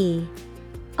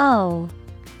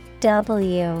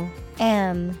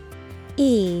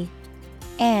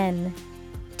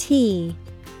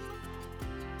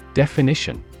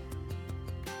 Definition: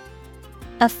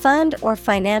 a fund or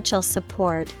financial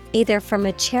support, either from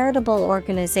a charitable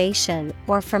organization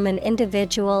or from an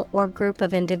individual or group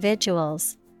of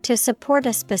individuals, to support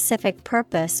a specific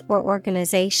purpose or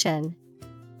organization.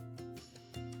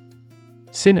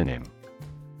 Synonym: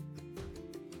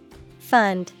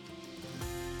 Fund,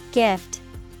 gift,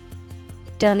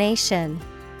 donation.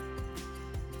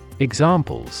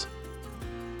 Examples: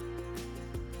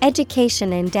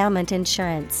 education endowment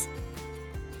insurance,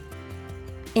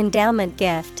 endowment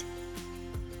gift.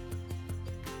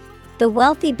 The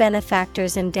wealthy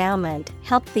benefactor's endowment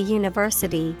helped the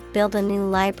university build a new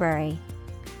library.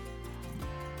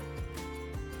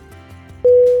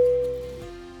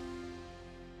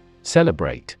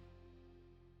 Celebrate.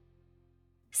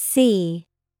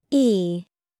 CELEBRATE.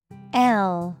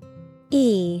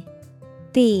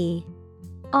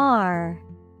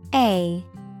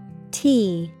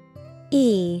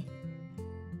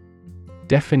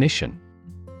 Definition: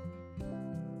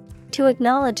 to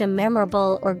acknowledge a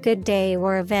memorable or good day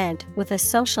or event with a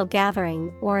social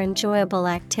gathering or enjoyable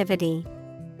activity.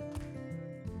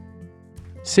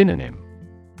 Synonym: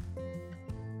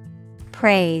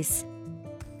 praise,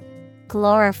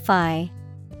 glorify,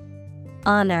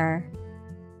 honor.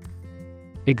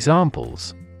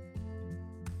 Examples: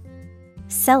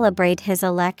 celebrate his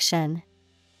election,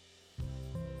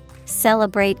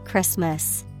 celebrate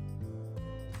Christmas.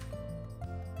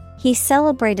 He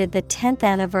celebrated the 10th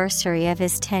anniversary of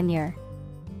his tenure.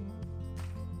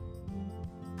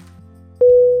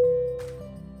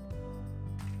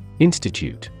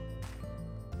 Institute.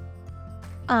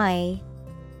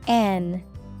 INSTITUTE.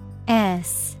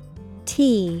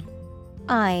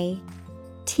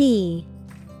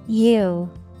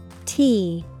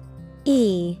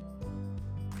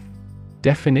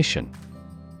 Definition: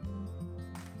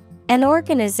 an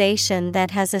organization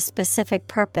that has a specific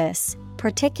purpose,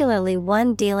 particularly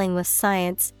one dealing with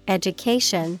science,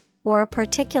 education, or a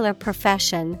particular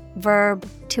profession. Verb,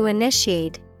 to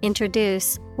initiate,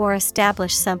 introduce, or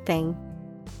establish something.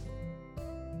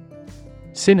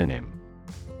 Synonym: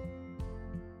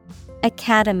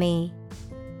 academy,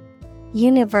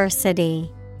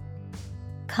 university,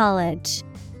 college.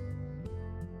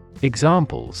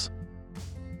 Examples: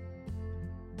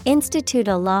 institute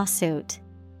a lawsuit,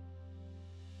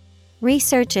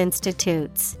 research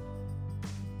institutes.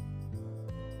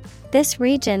 This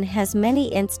region has many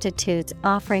institutes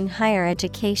offering higher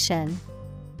education.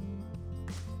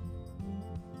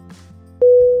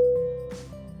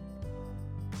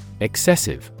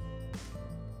 Excessive.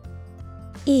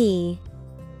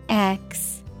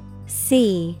 EXCESSIVE.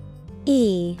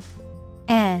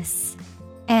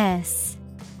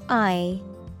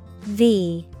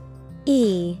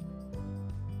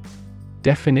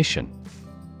 Definition: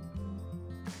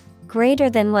 greater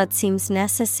than what seems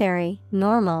necessary,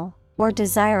 normal, or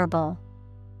desirable.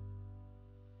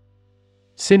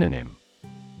 Synonym: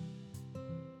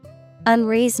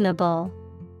 unreasonable,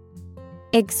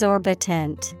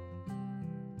 exorbitant,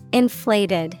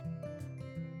 inflated.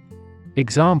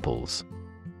 Examples: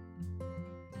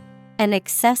 an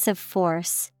excessive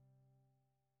force,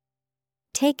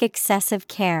 take excessive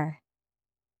care.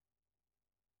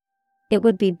 It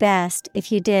would be best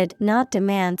if you did not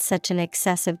demand such an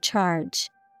excessive charge.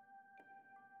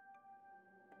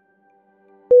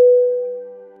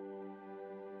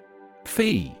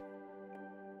 Fee.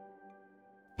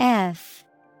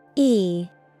 FEE.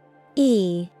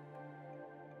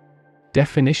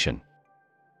 Definition: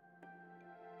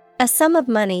 a sum of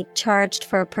money charged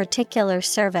for a particular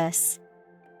service.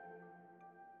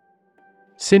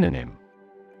 Synonym: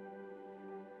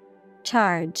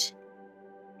 charge,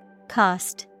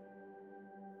 cost,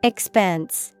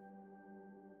 expense.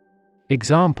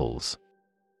 Examples: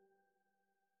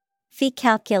 fee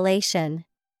calculation,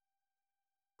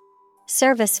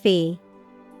 service fee.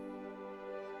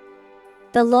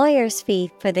 The lawyer's fee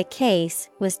for the case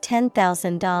was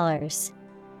 $10,000.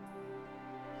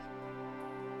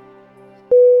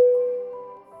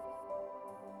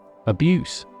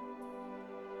 Abuse.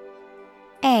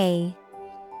 ABUSE.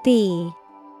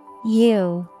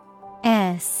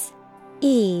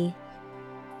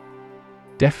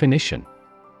 Definition: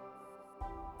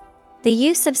 the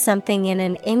use of something in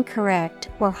an incorrect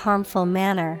or harmful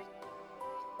manner.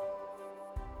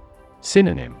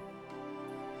 Synonym: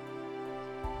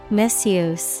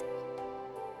 misuse,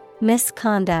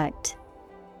 misconduct,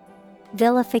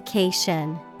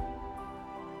 vilification.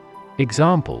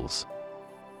 Examples: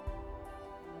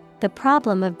 The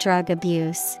problem of drug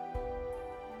abuse.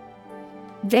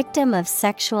 Victim of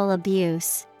sexual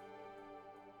abuse.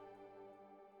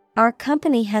 Our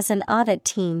company has an audit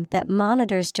team that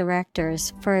monitors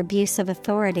directors for abuse of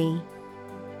authority.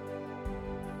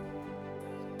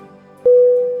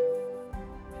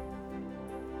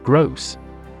 Gross.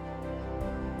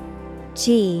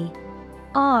 G-R-O-S-S.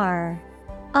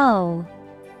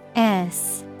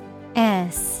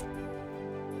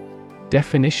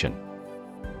 Definition: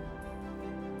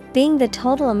 Being the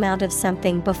total amount of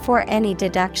something before any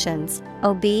deductions,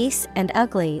 obese and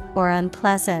ugly or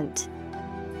unpleasant.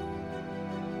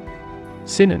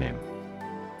 Synonym: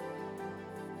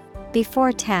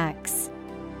 Before tax.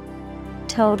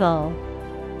 Total.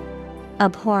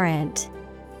 Abhorrent.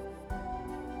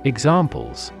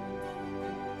 Examples: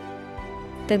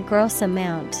 The gross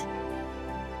amount.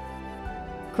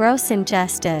 Gross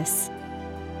injustice.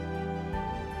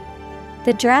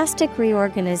 The drastic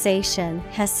reorganization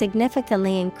has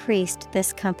significantly increased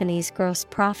this company's gross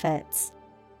profits.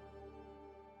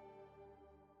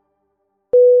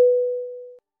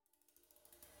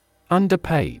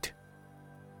 Underpaid.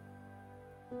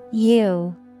 U-N-D-E-R-P-A-I-D.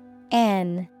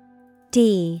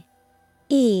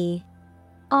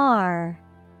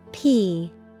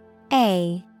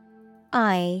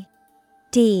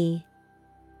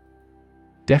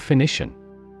 Definition: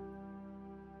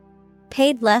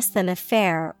 Paid less than a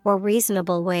fair or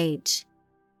reasonable wage.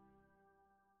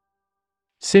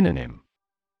 Synonym: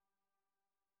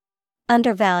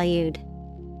 Undervalued.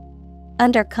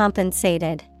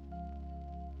 Undercompensated.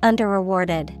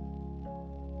 Underrewarded.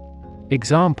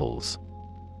 Examples: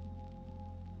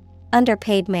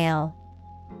 Underpaid male.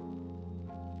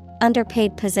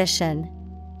 Underpaid position.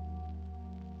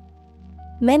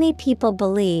 Many people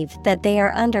believe that they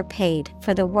are underpaid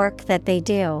for the work that they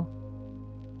do.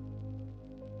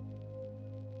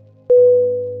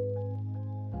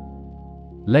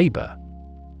 Labor.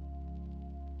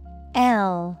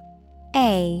 L-A-B-O-R.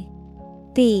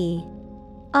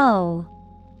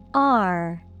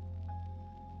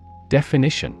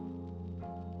 Definition: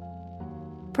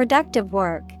 Productive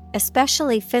work,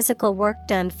 especially physical work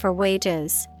done for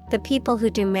wages, the people who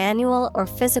do manual or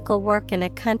physical work in a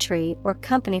country or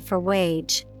company for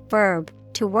wage. Verb,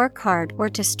 to work hard or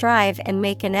to strive and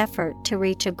make an effort to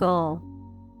reach a goal.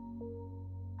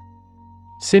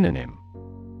 Synonym: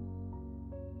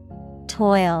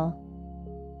 Toil.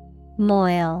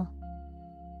 Moil.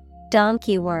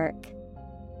 Donkey work.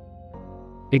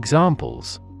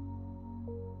 Examples: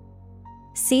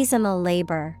 Seasonal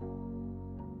labor.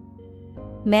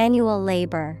 Manual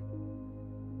labor.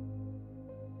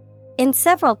 In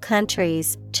several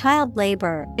countries, child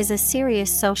labor is a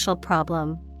serious social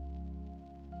problem.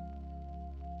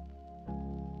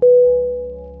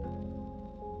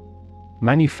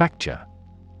 Manufacture.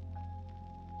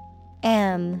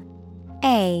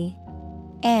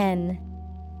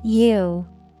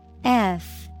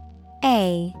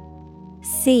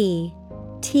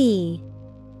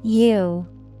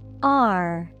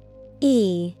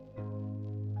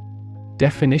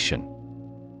 Definition: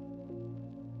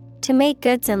 To make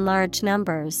goods in large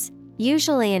numbers,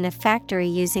 usually in a factory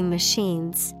using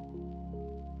machines.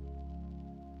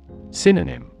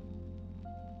 Synonym: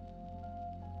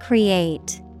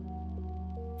 Create.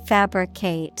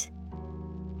 Fabricate.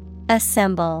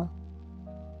 Assemble.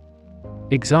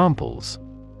 Examples: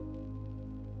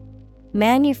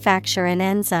 Manufacture an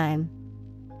enzyme.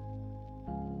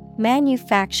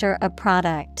 Manufacture a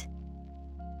product.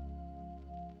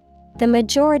 The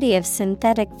majority of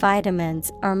synthetic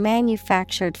vitamins are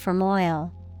manufactured from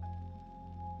oil.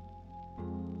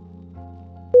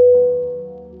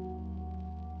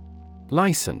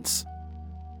 License.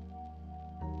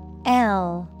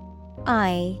 L-I-C-E-N-S-E.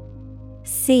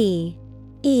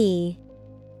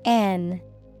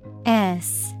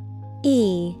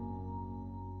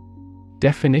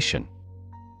 Definition: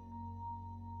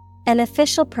 An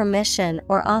official permission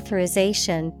or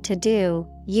authorization to do,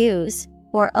 use,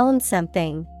 or own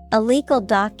something, a legal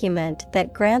document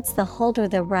that grants the holder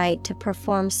the right to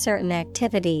perform certain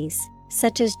activities,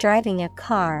 such as driving a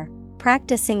car,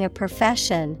 practicing a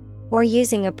profession, or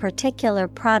using a particular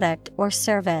product or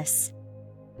service.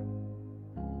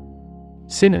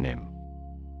 Synonym: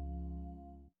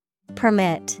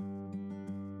 Permit.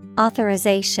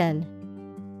 Authorization.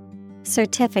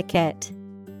 Certificate.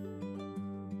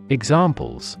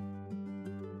 Examples: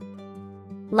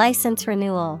 License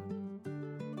renewal.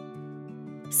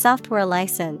 Software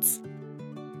license.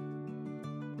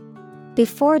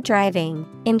 Before driving,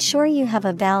 ensure you have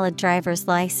a valid driver's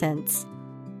license.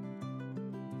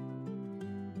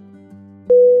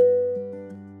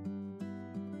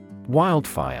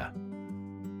 Wildfire.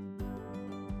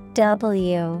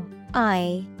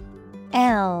 WILDFIRE.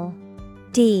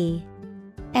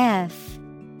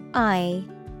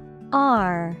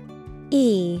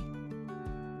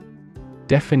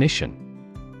 Definition.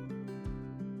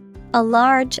 A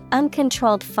large,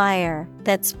 uncontrolled fire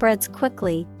that spreads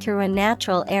quickly through a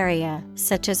natural area,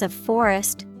 such as a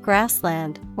forest,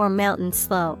 grassland, or mountain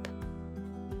slope.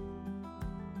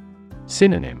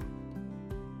 Synonym.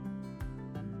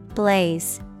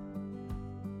 Blaze,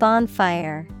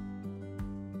 bonfire,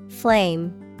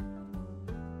 flame.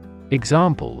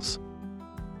 Examples.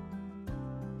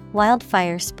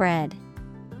 Wildfire spread.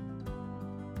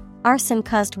 Arson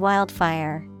caused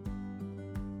wildfire.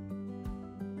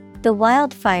 The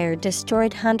wildfire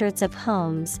destroyed hundreds of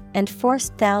homes and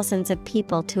forced thousands of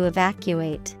people to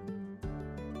evacuate.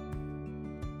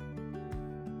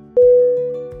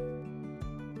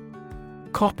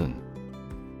 Cotton. COTTON.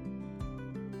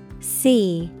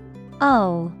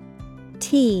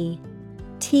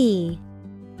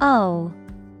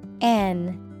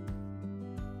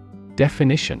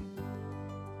 Definition.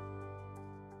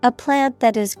 A plant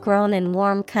that is grown in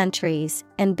warm countries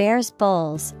and bears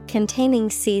bolls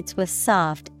containing seeds with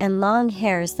soft and long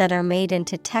hairs that are made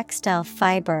into textile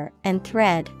fiber and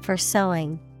thread for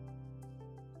sewing.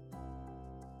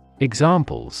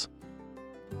 Examples.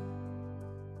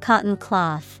 Cotton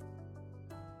cloth.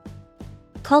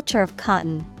 Culture of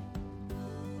cotton.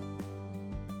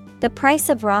 The price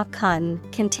of raw cotton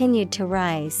continued to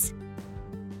rise.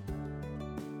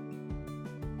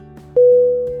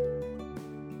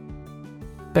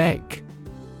 Beg.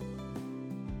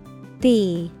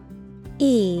 BEG.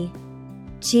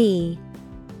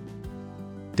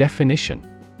 Definition.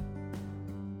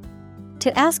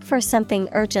 To ask for something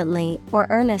urgently or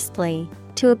earnestly,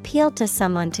 to appeal to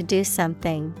someone to do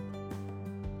something.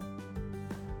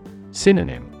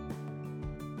 Synonym.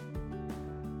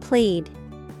 Plead,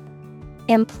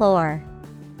 implore,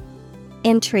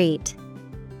 entreat.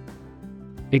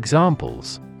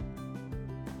 Examples.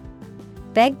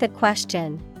 Beg the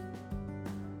question.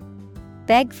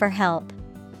 Beg for help.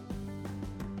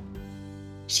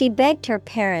 She begged her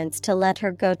parents to let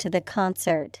her go to the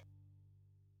concert.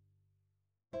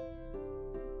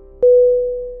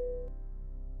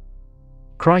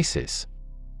 Crisis.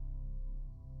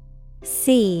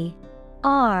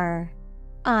 CRISIS.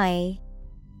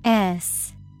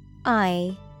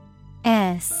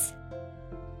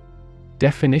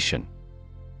 Definition.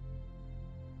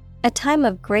 A time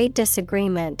of great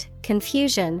disagreement,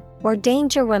 confusion, or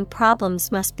danger when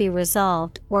problems must be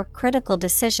resolved or critical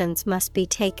decisions must be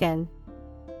taken.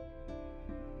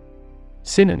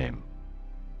 Synonym.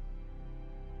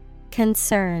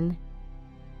 Concern,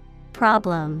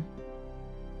 problem,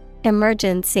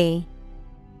 emergency.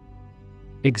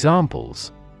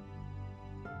 Examples.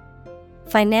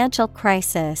 Financial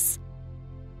crisis.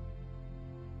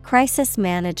 Crisis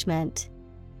management.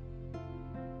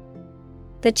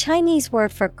 The Chinese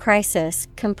word for crisis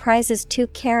comprises two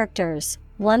characters,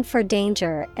 one for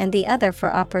danger and the other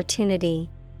for opportunity.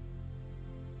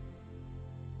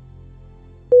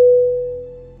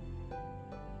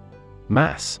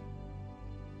 Mass.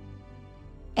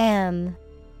 MASS.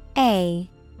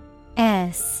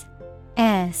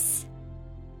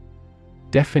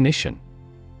 Definition.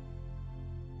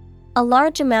 A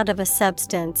large amount of a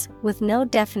substance with no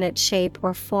definite shape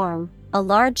or form, a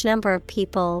large number of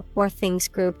people or things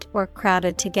grouped or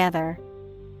crowded together.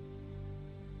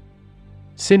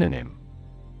 Synonym.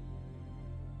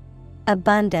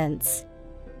 Abundance,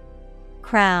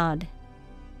 crowd,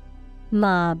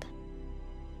 mob.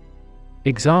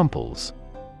 Examples.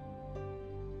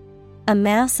 A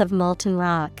mass of molten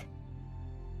rock.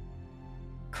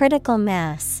 Critical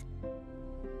mass.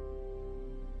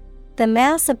 The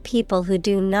mass of people who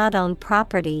do not own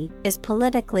property is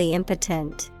politically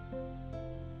impotent.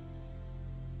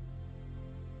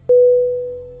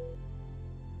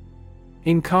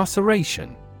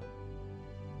 Incarceration.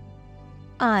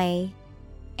 INCARCEration.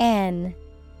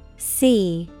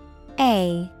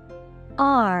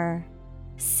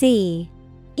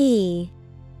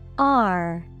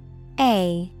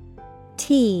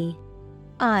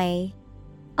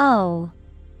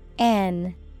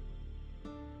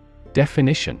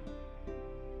 Definition.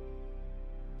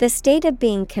 The state of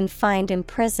being confined in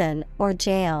prison or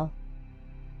jail.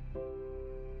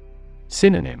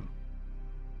 Synonym.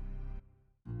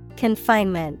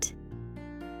 Confinement,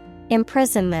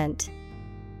 imprisonment,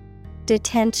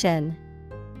 detention.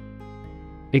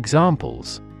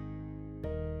 Examples.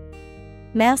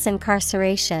 Mass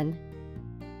incarceration.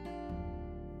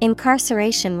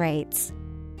 Incarceration rates.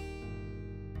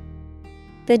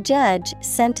 The judge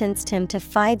sentenced him to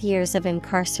 5 years of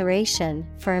incarceration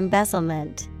for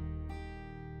embezzlement.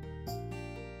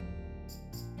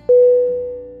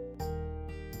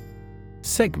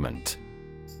 Segment.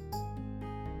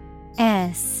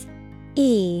 S-E-G-M-E-N-T.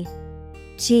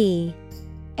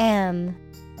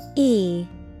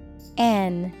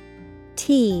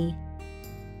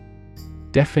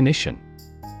 Definition.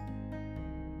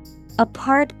 A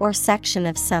part or section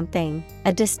of something,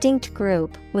 a distinct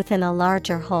group within a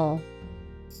larger whole.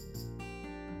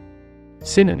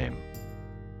 Synonym.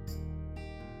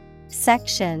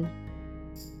 Section,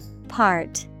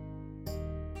 part,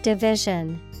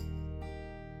 division.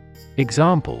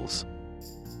 Examples.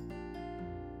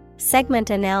 Segment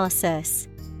analysis.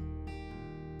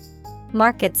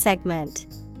 Market segment.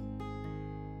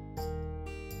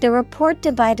 The report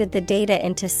divided the data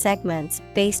into segments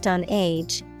based on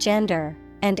age, gender,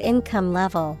 and income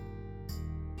level.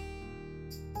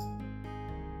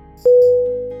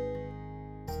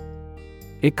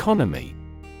 Economy.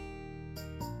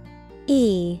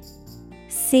 E-C-O-N-O-M-Y.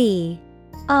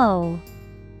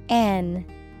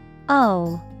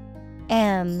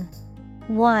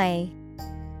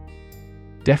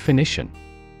 Definition.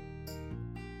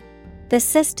 The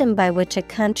system by which a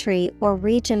country or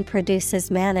region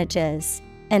produces, manages,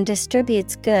 and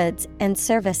distributes goods and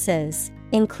services,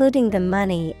 including the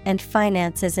money and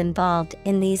finances involved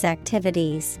in these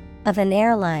activities, of an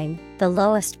airline, the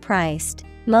lowest priced,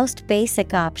 most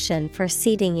basic option for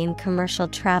seating in commercial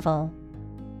travel.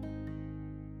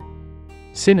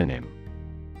 Synonym.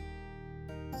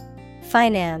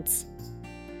 Finance,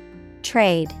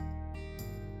 trade,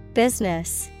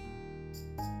 business.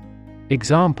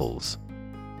 Examples.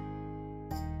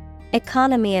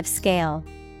 Economy of scale.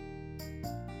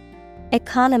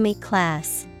 Economy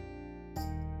class.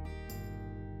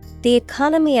 The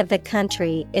economy of the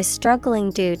country is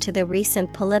struggling due to the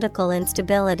recent political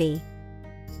instability.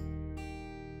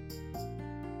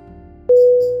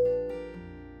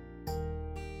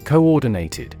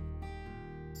 Coordinated.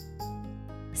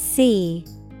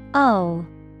 C-O-O-R-D-I-N-A-T-E-D.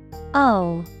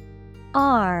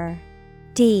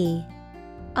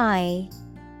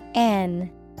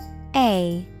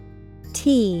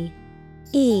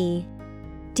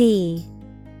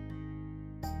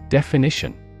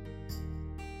 Definition.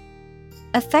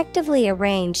 Effectively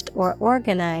arranged or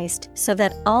organized so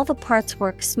that all the parts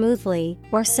work smoothly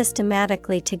or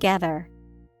systematically together.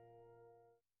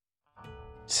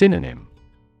 Synonym.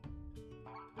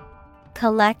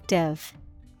 Collective,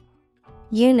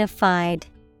 unified,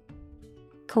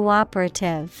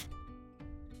 cooperative.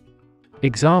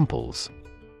 Examples.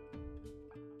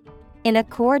 In a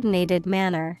coordinated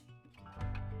manner.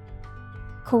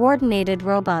 Coordinated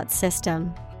robot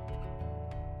system.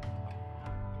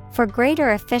 For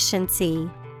greater efficiency,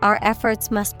 our efforts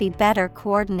must be better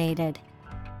coordinated.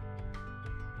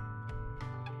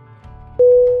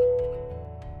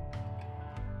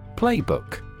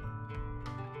 Playbook.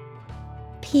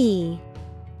 P-L-A-Y-B-O-O-K.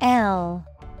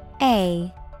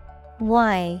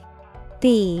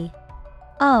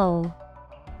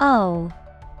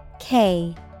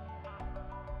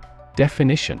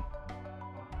 Definition.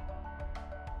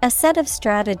 A set of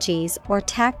strategies or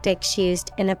tactics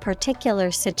used in a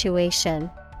particular situation,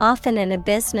 often in a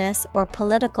business or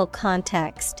political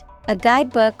context. A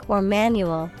guidebook or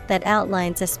manual that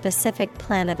outlines a specific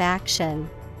plan of action.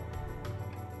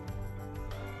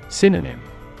 Synonym.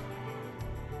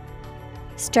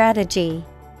 Strategy,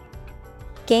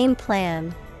 game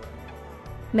plan,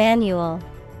 manual.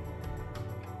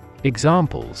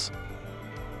 Examples.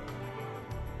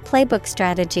 Playbook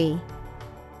strategy.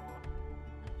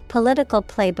 Political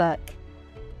playbook.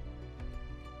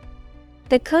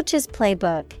 The coach's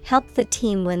playbook helped the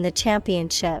team win the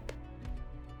championship.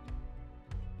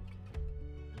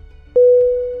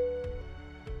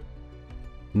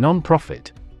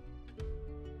 Non-profit.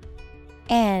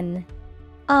 N-O-N-P-R-O-F-I-T.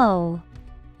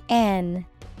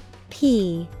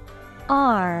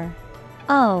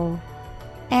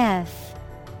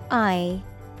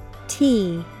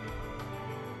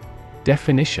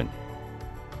 Definition.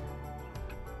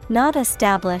 Not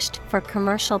established for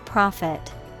commercial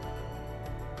profit.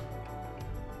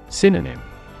 Synonym.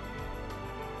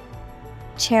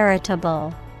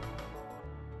 Charitable.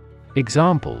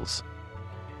 Examples.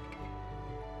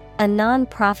 A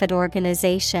non-profit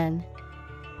organization.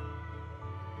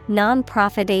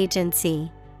 Non-profit agency.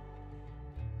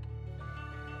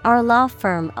 Our law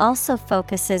firm also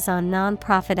focuses on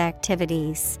non-profit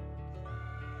activities.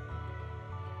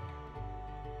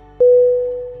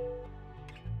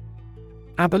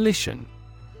 Abolition.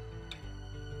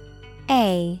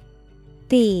 ABOLITION.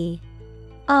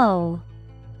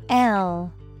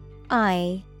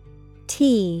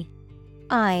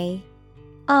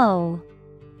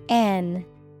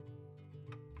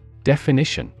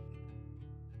 Definition.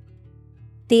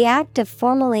 The act of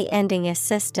formally ending a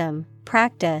system,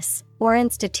 practice, or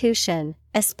institution,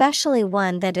 especially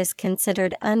one that is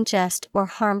considered unjust or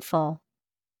harmful.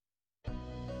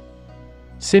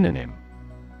 Synonym.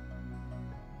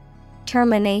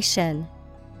 Termination,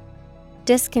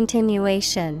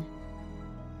 discontinuation,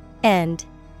 end.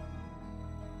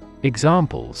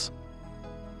 Examples.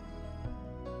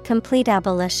 Complete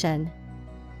abolition.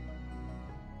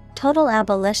 Total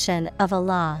abolition of a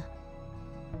law.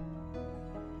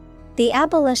 The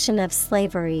abolition of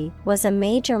slavery was a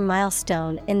major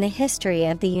milestone in the history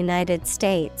of the United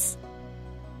States.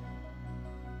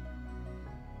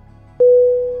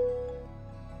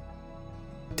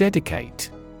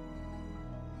 Dedicate.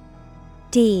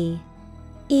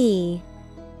 DEDICATE.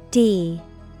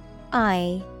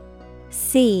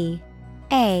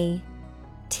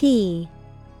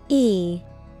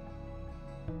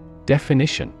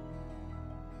 Definition.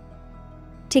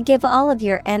 To give all of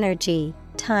your energy,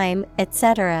 time,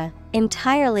 etc.,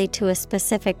 entirely to a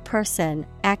specific person,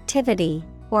 activity,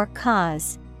 or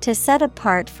cause, to set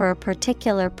apart for a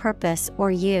particular purpose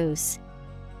or use.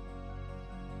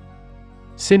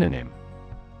 Synonym.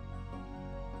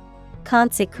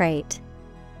 Consecrate,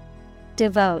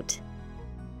 devote,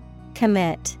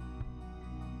 commit.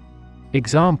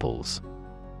 Examples.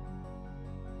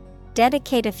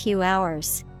 Dedicate a few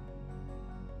hours.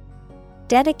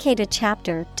 Dedicate a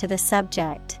chapter to the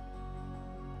subject.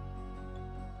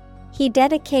 He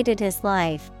dedicated his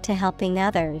life to helping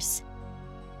others.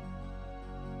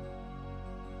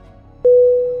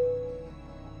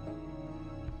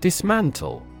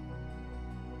 Dismantle.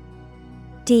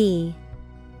 DISMANTLE.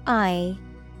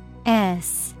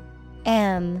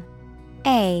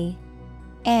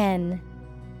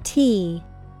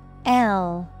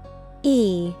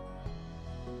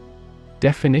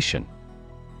 Definition.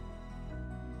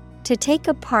 To take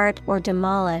apart or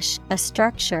demolish a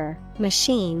structure,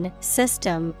 machine,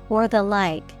 system, or the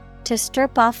like, to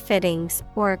strip off fittings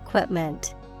or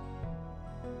equipment.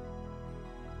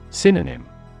 Synonym.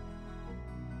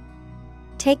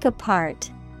 Take apart,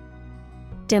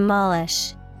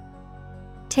 demolish,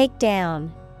 take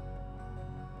down.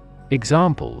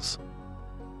 Examples.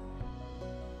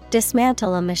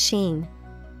 Dismantle a machine.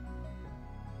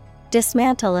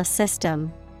 Dismantle a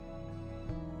system.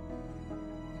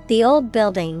 The old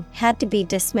building had to be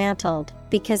dismantled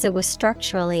because it was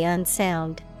structurally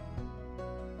unsound.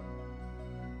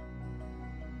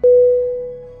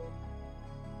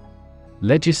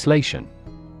 Legislation. Legislation.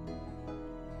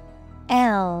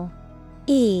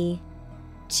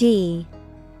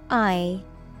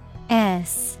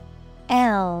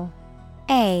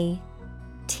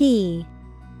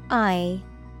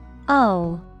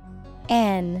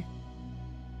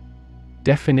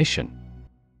 Definition.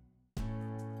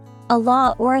 A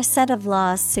law or a set of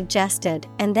laws suggested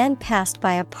and then passed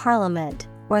by a parliament,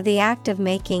 or the act of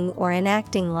making or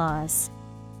enacting laws.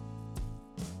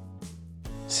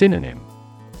 Synonym.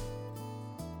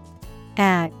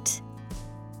 Act,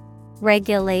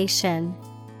 regulation,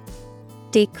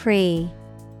 decree.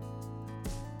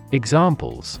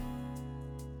 Examples.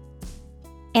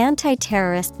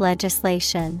 Anti-terrorist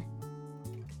legislation.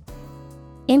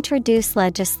 Introduce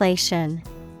legislation.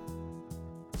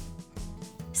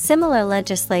 Similar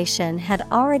legislation had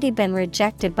already been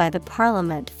rejected by the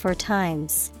Parliament 4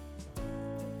 times.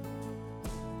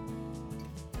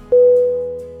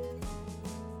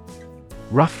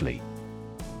 Roughly.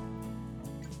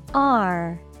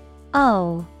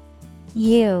 ROUGHLY.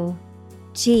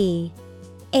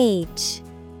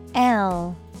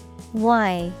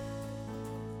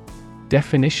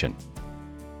 Definition.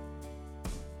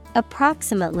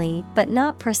 Approximately but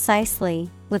not precisely,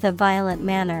 with a violent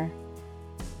manner.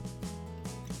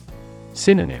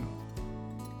 Synonym.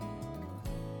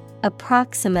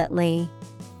 Approximately,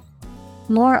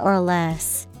 more or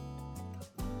less,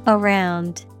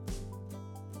 around.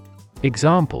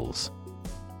 Examples.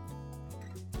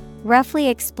 Roughly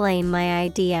explain my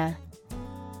idea.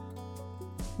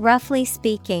 Roughly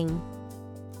speaking.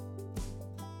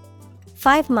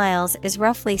 5 miles is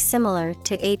roughly similar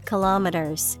to 8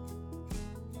 kilometers.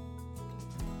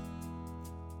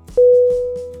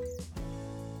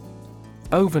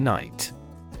 Overnight.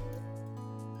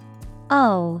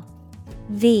 OVERNIGHT.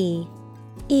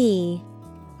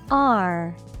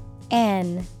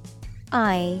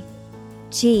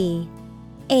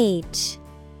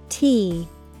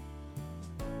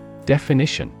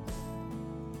 Definition: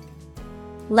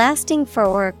 lasting for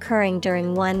or occurring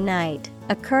during one night,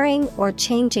 occurring or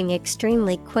changing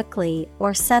extremely quickly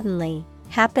or suddenly,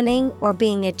 happening or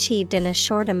being achieved in a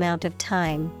short amount of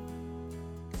time.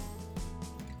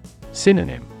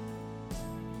 Synonym: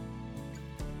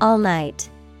 All night,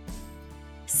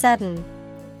 sudden,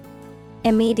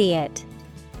 immediate.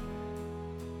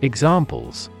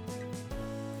 Examples: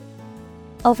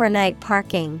 Overnight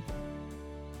parking,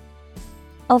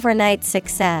 overnight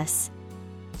success.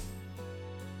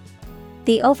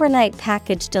 The overnight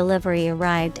package delivery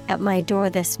arrived at my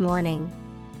door this morning.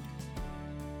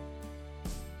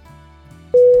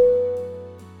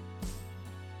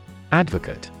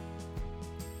 Advocate.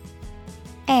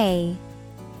 A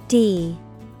D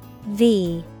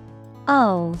V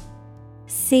O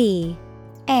C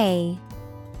A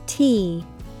T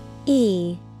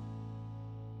E.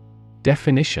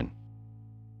 Definition: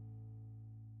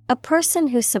 A person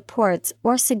who supports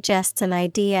or suggests an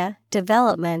idea,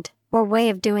 development, or way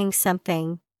of doing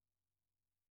something.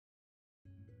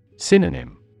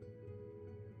 Synonym: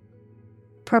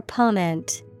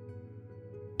 Proponent,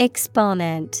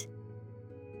 exponent,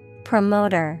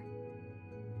 promoter.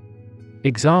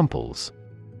 Examples: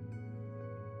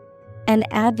 An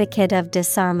advocate of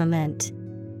disarmament.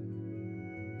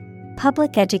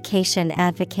 Public education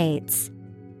advocates.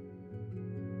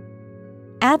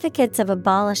 Advocates of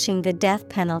abolishing the death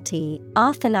penalty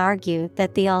often argue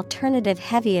that the alternative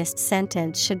heaviest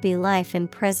sentence should be life in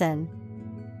prison.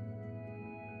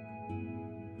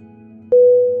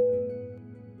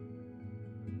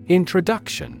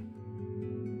 Introduction.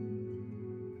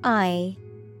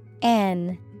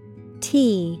 Introduction.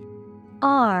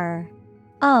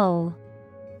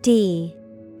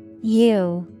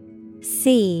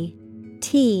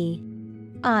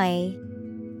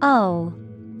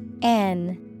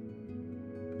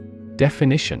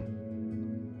 Definition: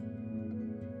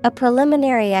 A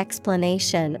preliminary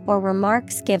explanation or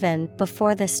remarks given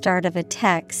before the start of a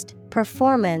text,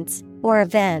 performance, or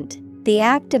event, the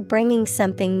act of bringing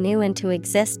something new into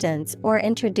existence or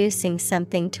introducing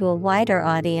something to a wider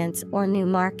audience or new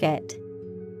market.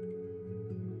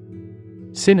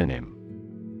 Synonym: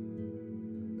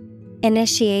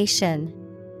 Initiation,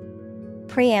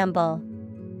 preamble,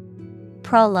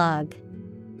 prologue.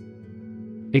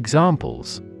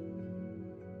 Examples: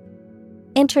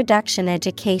 Introduction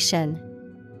education,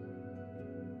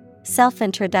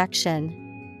 self-introduction.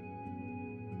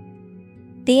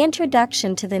 The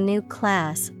introduction to the new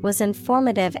class was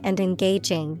informative and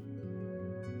engaging.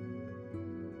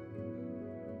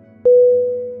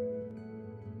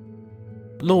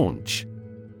 Launch.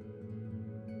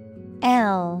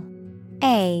 Launch.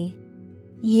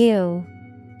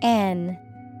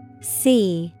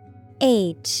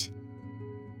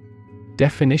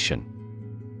 Definition: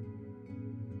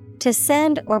 To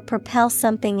send or propel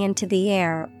something into the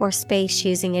air or space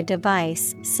using a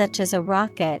device such as a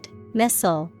rocket,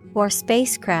 missile, or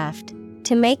spacecraft,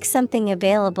 to make something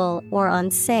available or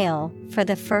on sale for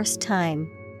the first time.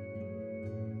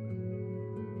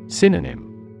 Synonym: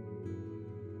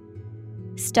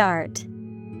 Start,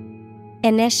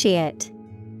 initiate,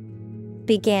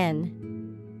 begin.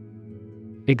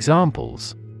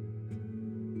 Examples: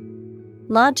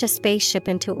 Launch a spaceship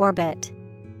into orbit.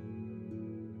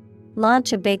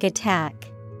 Launch a big attack.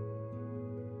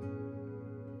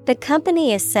 The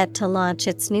company is set to launch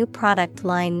its new product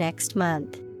line next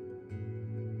month.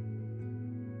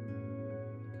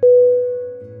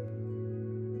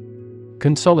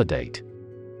 Consolidate.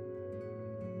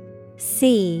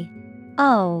 Consolidate.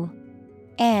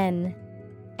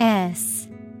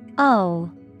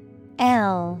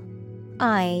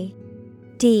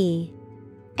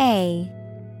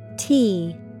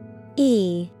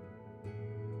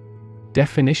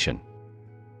 Definition: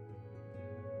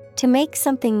 To make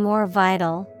something more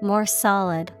vital, more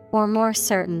solid, or more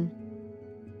certain.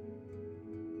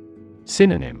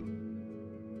 Synonym: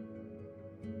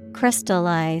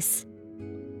 Crystallize,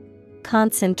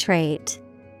 concentrate,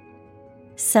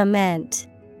 cement.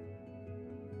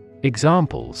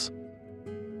 Examples: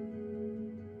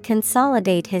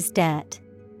 Consolidate his debt.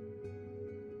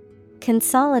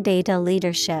 Consolidate a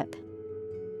leadership.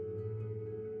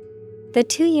 The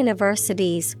two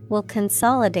universities will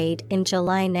consolidate in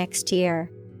July next year.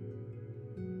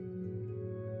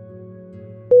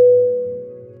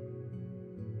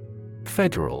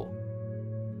 Federal.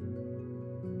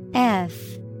 Federal.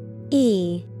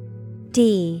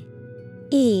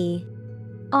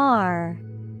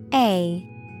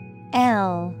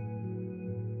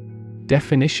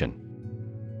 Definition: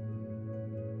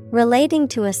 Relating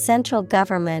to a central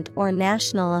government or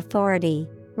national authority,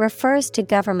 refers to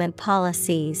government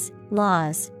policies,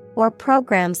 laws, or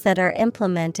programs that are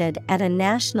implemented at a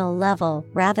national level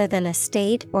rather than a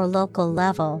state or local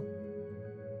level.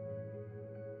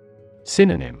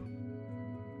 Synonym: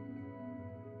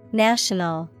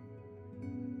 National,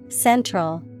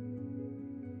 central,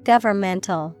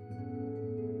 governmental.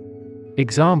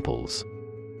 Examples: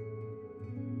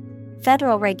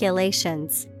 Federal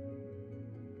regulations,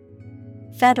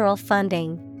 federal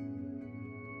funding.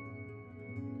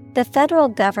 The federal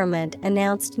government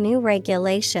announced new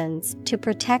regulations to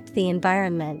protect the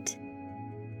environment.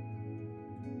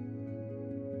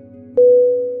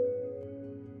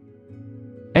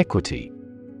 Equity.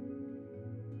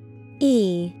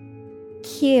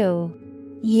 EQUITY.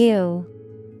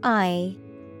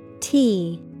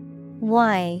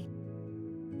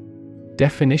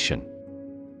 Definition: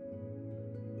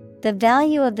 The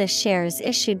value of the shares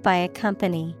issued by a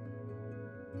company.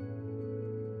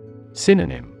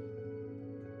 Synonym: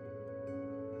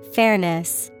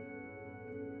 Fairness.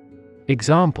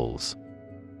 Examples: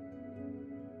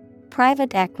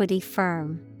 Private equity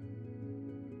firm.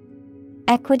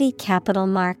 Equity capital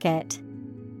market.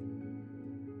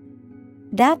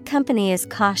 That company is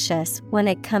cautious when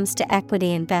it comes to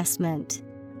equity investment.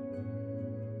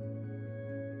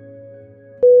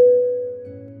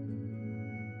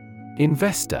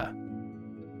 Investor.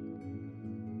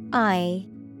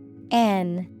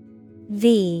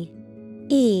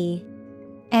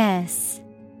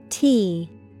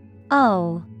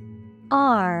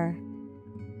 INVESTOR.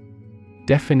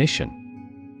 Definition: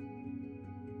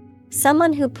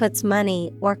 Someone who puts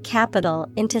money or capital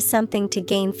into something to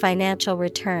gain financial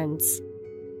returns.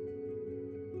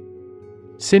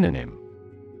 Synonym: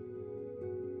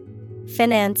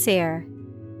 Financier,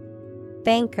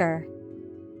 banker,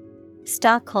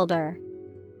 stockholder.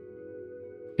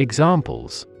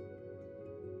 Examples: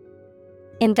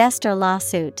 Investor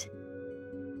lawsuit.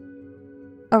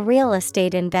 A real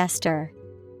estate investor.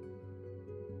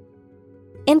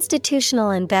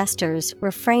 Institutional investors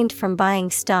refrained from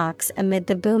buying stocks amid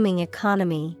the booming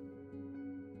economy.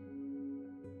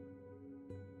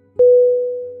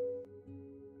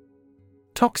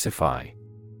 Toxify.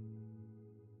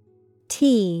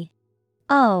 TOXIFY.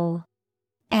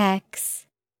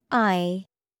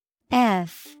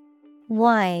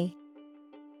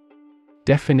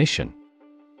 Definition: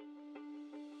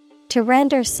 To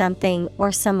render something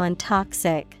or someone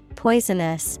toxic,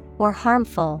 poisonous, or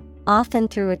harmful, often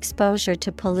through exposure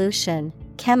to pollution,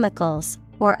 chemicals,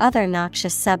 or other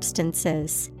noxious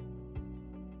substances.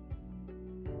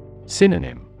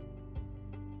 Synonym: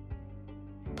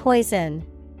 Poison,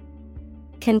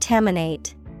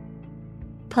 contaminate,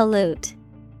 pollute.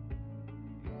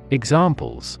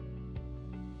 Examples: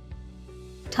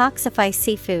 Toxify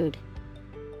seafood.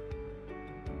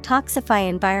 Toxify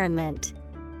environment.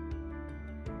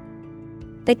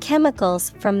 The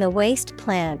chemicals from the waste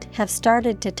plant have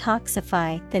started to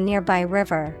toxify the nearby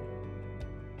river.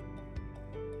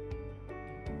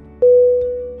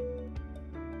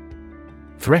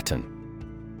 Threaten.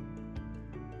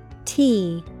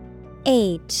 THREATEN.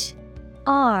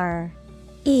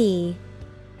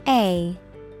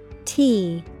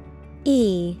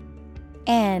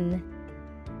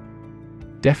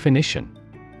 Definition: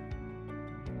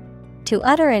 To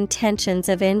utter intentions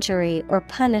of injury or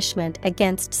punishment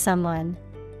against someone.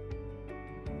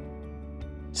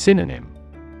 Synonym: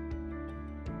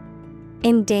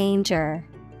 Endanger,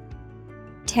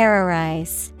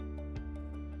 terrorize,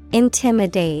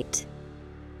 intimidate.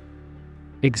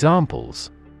 Examples: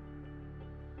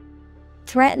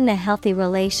 Threaten a healthy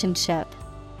relationship.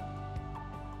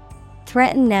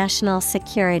 Threaten national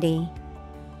security.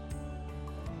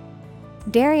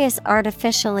 Various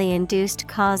artificially induced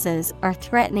causes are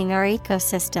threatening our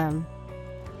ecosystem.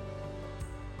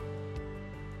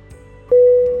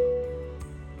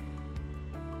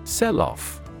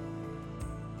 Sell-off.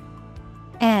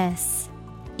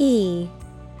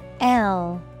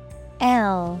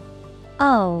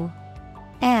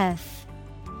 SELLOFF.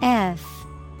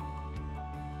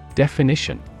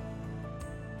 Definition: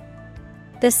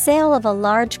 The sale of a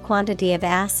large quantity of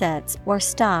assets or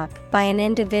stock by an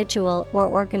individual or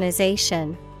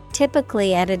organization,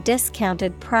 typically at a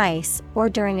discounted price or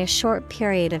during a short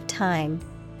period of time.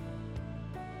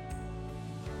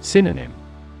 Synonym: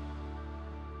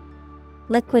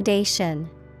 Liquidation,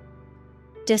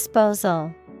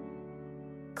 disposal,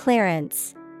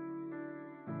 clearance.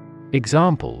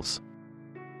 Examples: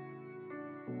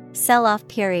 Sell-off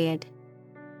period.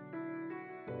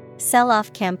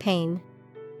 Sell-off campaign.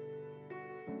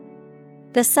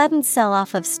 The sudden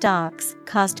sell-off of stocks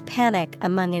caused panic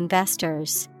among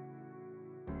investors.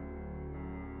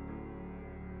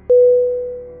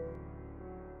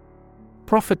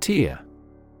 Profiteer.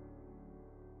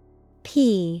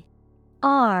 Profiteer.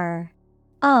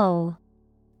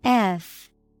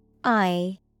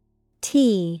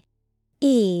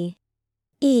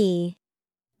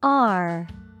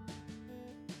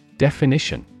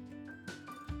 Definition.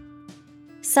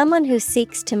 Someone who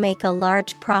seeks to make a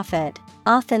large profit,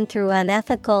 often through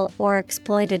unethical or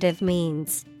exploitative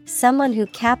means. Someone who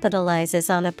capitalizes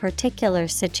on a particular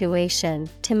situation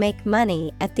to make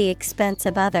money at the expense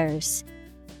of others.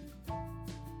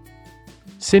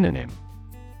 Synonym.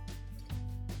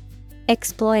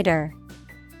 Exploiter,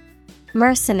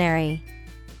 mercenary.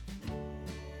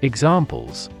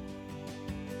 Examples.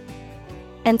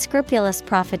 Unscrupulous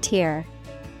profiteer.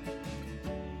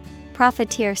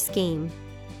 Profiteer scheme.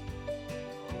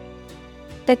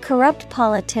 The corrupt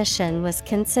politician was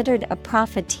considered a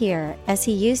profiteer as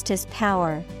he used his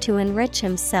power to enrich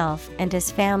himself and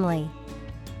his family.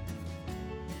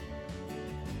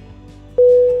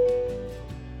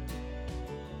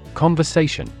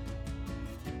 Conversation.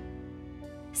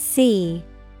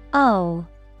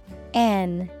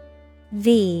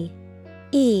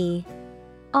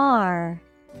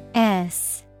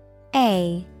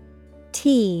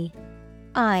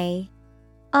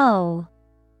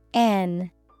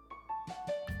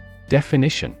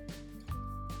 Definition.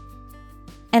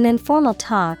 An informal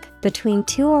talk between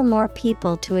two or more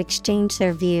people to exchange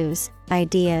their views,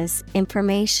 ideas,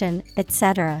 information,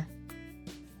 etc.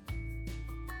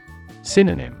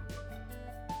 Synonym.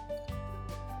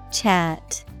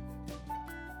 Chat,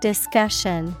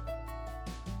 discussion,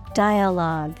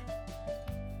 dialogue.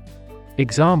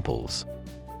 Examples.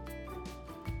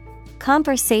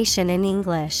 Conversation in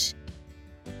English.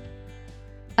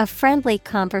 A friendly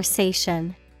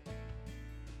conversation.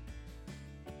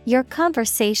 Your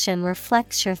conversation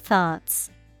reflects your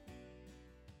thoughts.